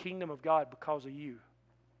coming to the kingdom of God because of you?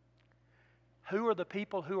 Who are the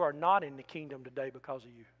people who are not in the kingdom today because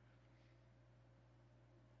of you?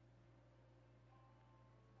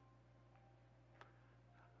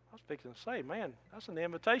 I was fixing to say, man, that's an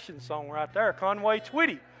invitation song right there, Conway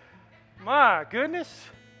Twitty. My goodness.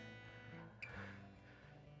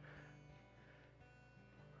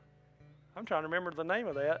 I'm trying to remember the name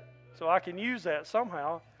of that so I can use that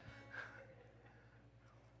somehow.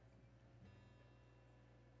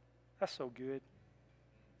 That's so good.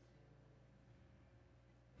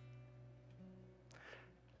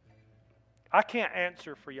 I can't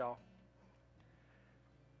answer for y'all.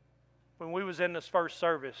 When we was in this first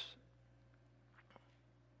service,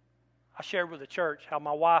 I shared with the church how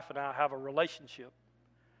my wife and I have a relationship.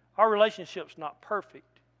 Our relationship's not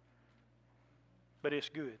perfect, but it's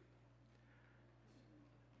good.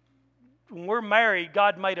 When we're married,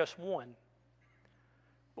 God made us one.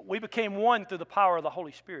 But we became one through the power of the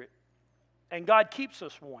Holy Spirit. And God keeps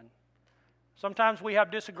us one. Sometimes we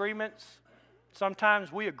have disagreements.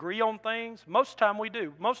 Sometimes we agree on things. Most of the time we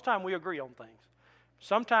do. Most of the time we agree on things.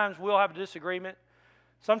 Sometimes we'll have a disagreement.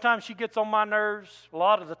 Sometimes she gets on my nerves. A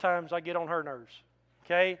lot of the times I get on her nerves.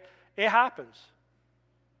 Okay? It happens.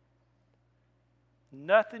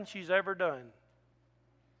 Nothing she's ever done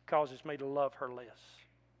causes me to love her less.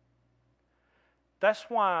 That's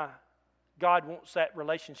why God wants that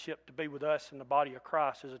relationship to be with us in the body of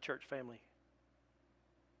Christ as a church family.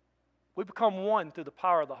 We become one through the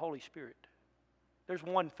power of the Holy Spirit. There's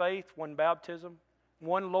one faith, one baptism,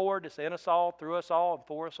 one Lord that's in us all, through us all, and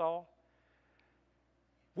for us all.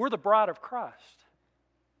 We're the bride of Christ.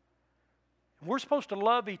 And we're supposed to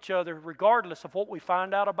love each other regardless of what we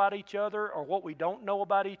find out about each other or what we don't know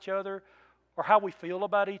about each other or how we feel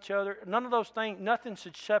about each other. None of those things, nothing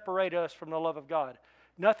should separate us from the love of God.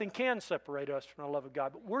 Nothing can separate us from the love of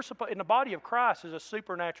God. But we're supposed, in the body of Christ is a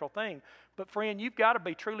supernatural thing. But friend, you've got to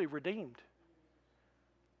be truly redeemed.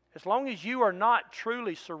 As long as you are not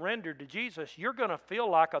truly surrendered to Jesus, you're going to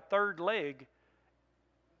feel like a third leg,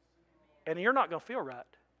 and you're not going to feel right.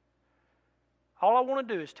 All I want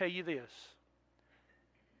to do is tell you this.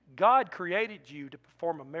 God created you to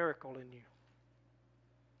perform a miracle in you.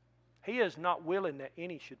 He is not willing that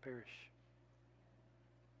any should perish.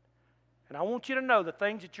 And I want you to know the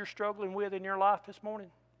things that you're struggling with in your life this morning,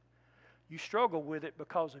 you struggle with it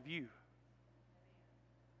because of you,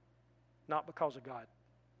 not because of God.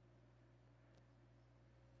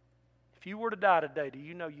 If you were to die today, do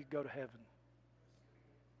you know you'd go to heaven?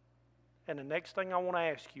 And the next thing I want to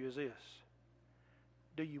ask you is this.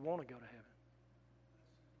 Do you want to go to heaven?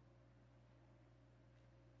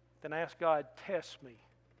 Then ask God, test me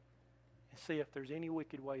and see if there's any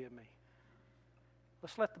wicked way in me.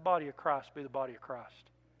 Let's let the body of Christ be the body of Christ.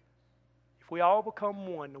 If we all become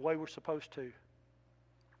one the way we're supposed to,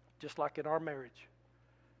 just like in our marriage,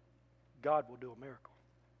 God will do a miracle.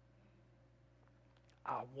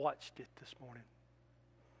 I watched it this morning.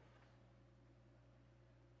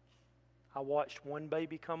 I watched one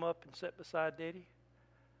baby come up and sit beside Daddy.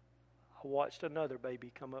 I watched another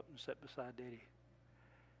baby come up and sit beside Daddy.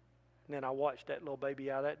 And then I watched that little baby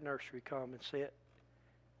out of that nursery come and sit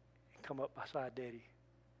and come up beside Daddy.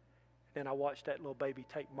 Then I watched that little baby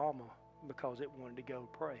take Mama because it wanted to go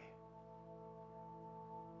pray.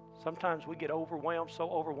 Sometimes we get so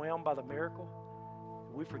overwhelmed by the miracle,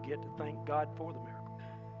 we forget to thank God for the miracle.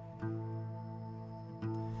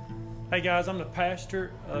 Hey guys, I'm the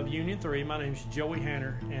pastor of Union 3. My name is Joey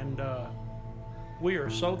Hanner, and we are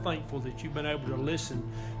so thankful that you've been able to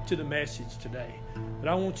listen to the message today. But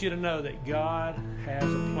I want you to know that God has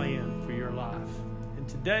a plan for your life. And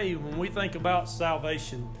today, when we think about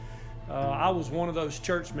salvation, I was one of those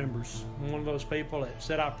church members, one of those people that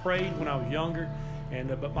said I prayed when I was younger,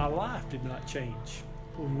 but my life did not change.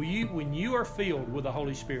 When you are filled with the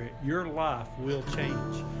Holy Spirit, your life will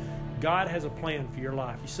change. God has a plan for your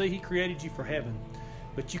life. You see, He created you for heaven,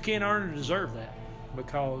 but you can't earn or deserve that,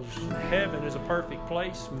 because heaven is a perfect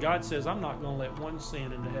place. And God says, I'm not going to let one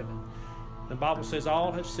sin into heaven. The Bible says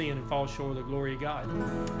all have sinned and fall short of the glory of God.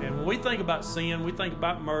 And when we think about sin, we think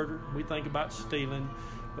about murder, we think about stealing.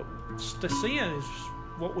 But sin is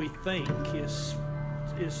what we think is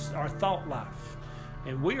our thought life.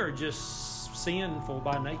 And we are just sinful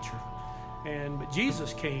by nature. But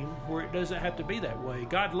Jesus came where it doesn't have to be that way.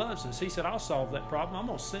 God loves us. He said, I'll solve that problem. I'm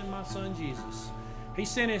going to send my son Jesus. He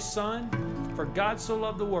sent His Son, for God so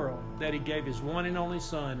loved the world that He gave His one and only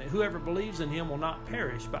Son, that whoever believes in Him will not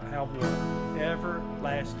perish but have what?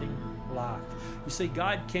 Everlasting life. You see,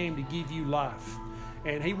 God came to give you life,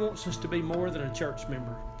 and He wants us to be more than a church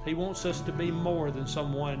member. He wants us to be more than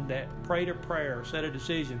someone that prayed a prayer, said a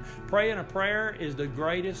decision. Praying a prayer is the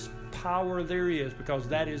greatest power there is, because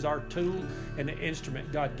that is our tool and the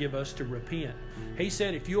instrument God give us to repent. He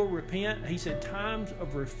said, if you'll repent, He said, times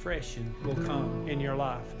of refreshing will come in your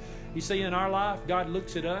life. You see, in our life, God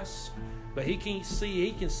looks at us, but He can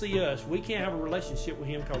see us. We can't have a relationship with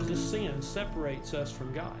Him because this sin separates us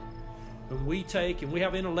from God. When we take and we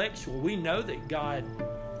have intellectual, we know that God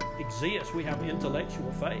exists. We have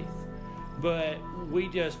intellectual faith, but we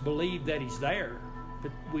just believe that He's there,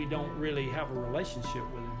 but we don't really have a relationship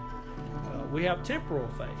with Him. We have temporal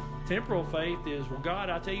faith. Temporal faith is, well, God,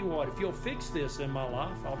 I tell you what, if you'll fix this in my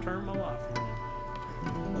life, I'll turn my life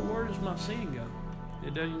around. Well, where does my sin go?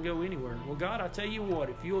 It doesn't go anywhere. Well, God, I tell you what,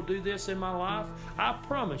 if you'll do this in my life, I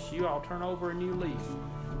promise you I'll turn over a new leaf.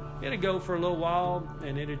 It'll go for a little while,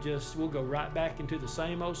 and we'll go right back into the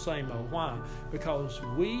same old, same old. Why? Because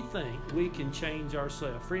we think we can change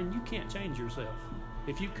ourselves. Friend, you can't change yourself.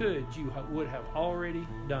 If you could, you would have already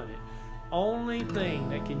done it. Only thing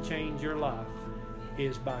that can change your life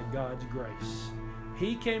is by God's grace.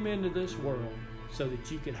 He came into this world so that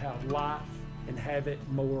you could have life and have it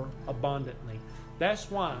more abundantly. That's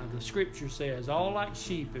why the Scripture says, all like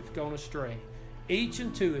sheep have gone astray, each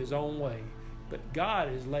unto his own way. But God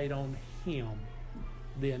has laid on Him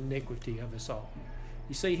the iniquity of us all.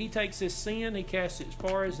 You see, He takes this sin, He casts it as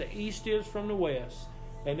far as the east is from the west.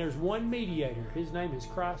 And there's one mediator. His name is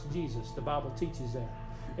Christ Jesus. The Bible teaches that.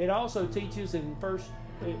 It also teaches in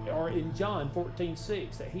John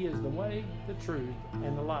 14:6 that He is the way, the truth,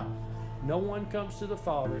 and the life. No one comes to the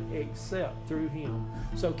Father except through Him.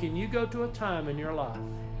 So can you go to a time in your life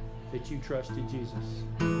that you trusted Jesus?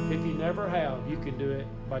 If you never have, you can do it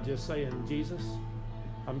by just saying, Jesus,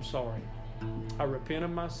 I'm sorry. I repent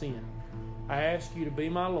of my sin. I ask you to be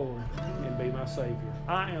my Lord and be my Savior.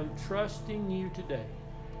 I am trusting you today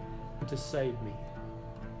to save me.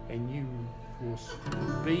 And you will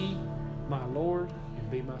be my Lord and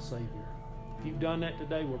be my Savior. If you've done that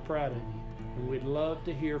today, we're proud of you. And we'd love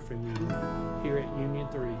to hear from you here at Union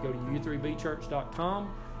 3. Go to u3bchurch.com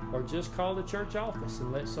or just call the church office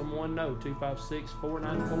and let someone know,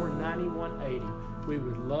 256-494-9180. We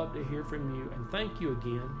would love to hear from you. And thank you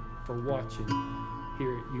again for watching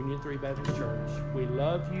here at Union 3 Baptist Church. We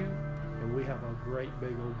love you, and we have a great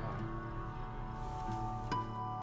big old God.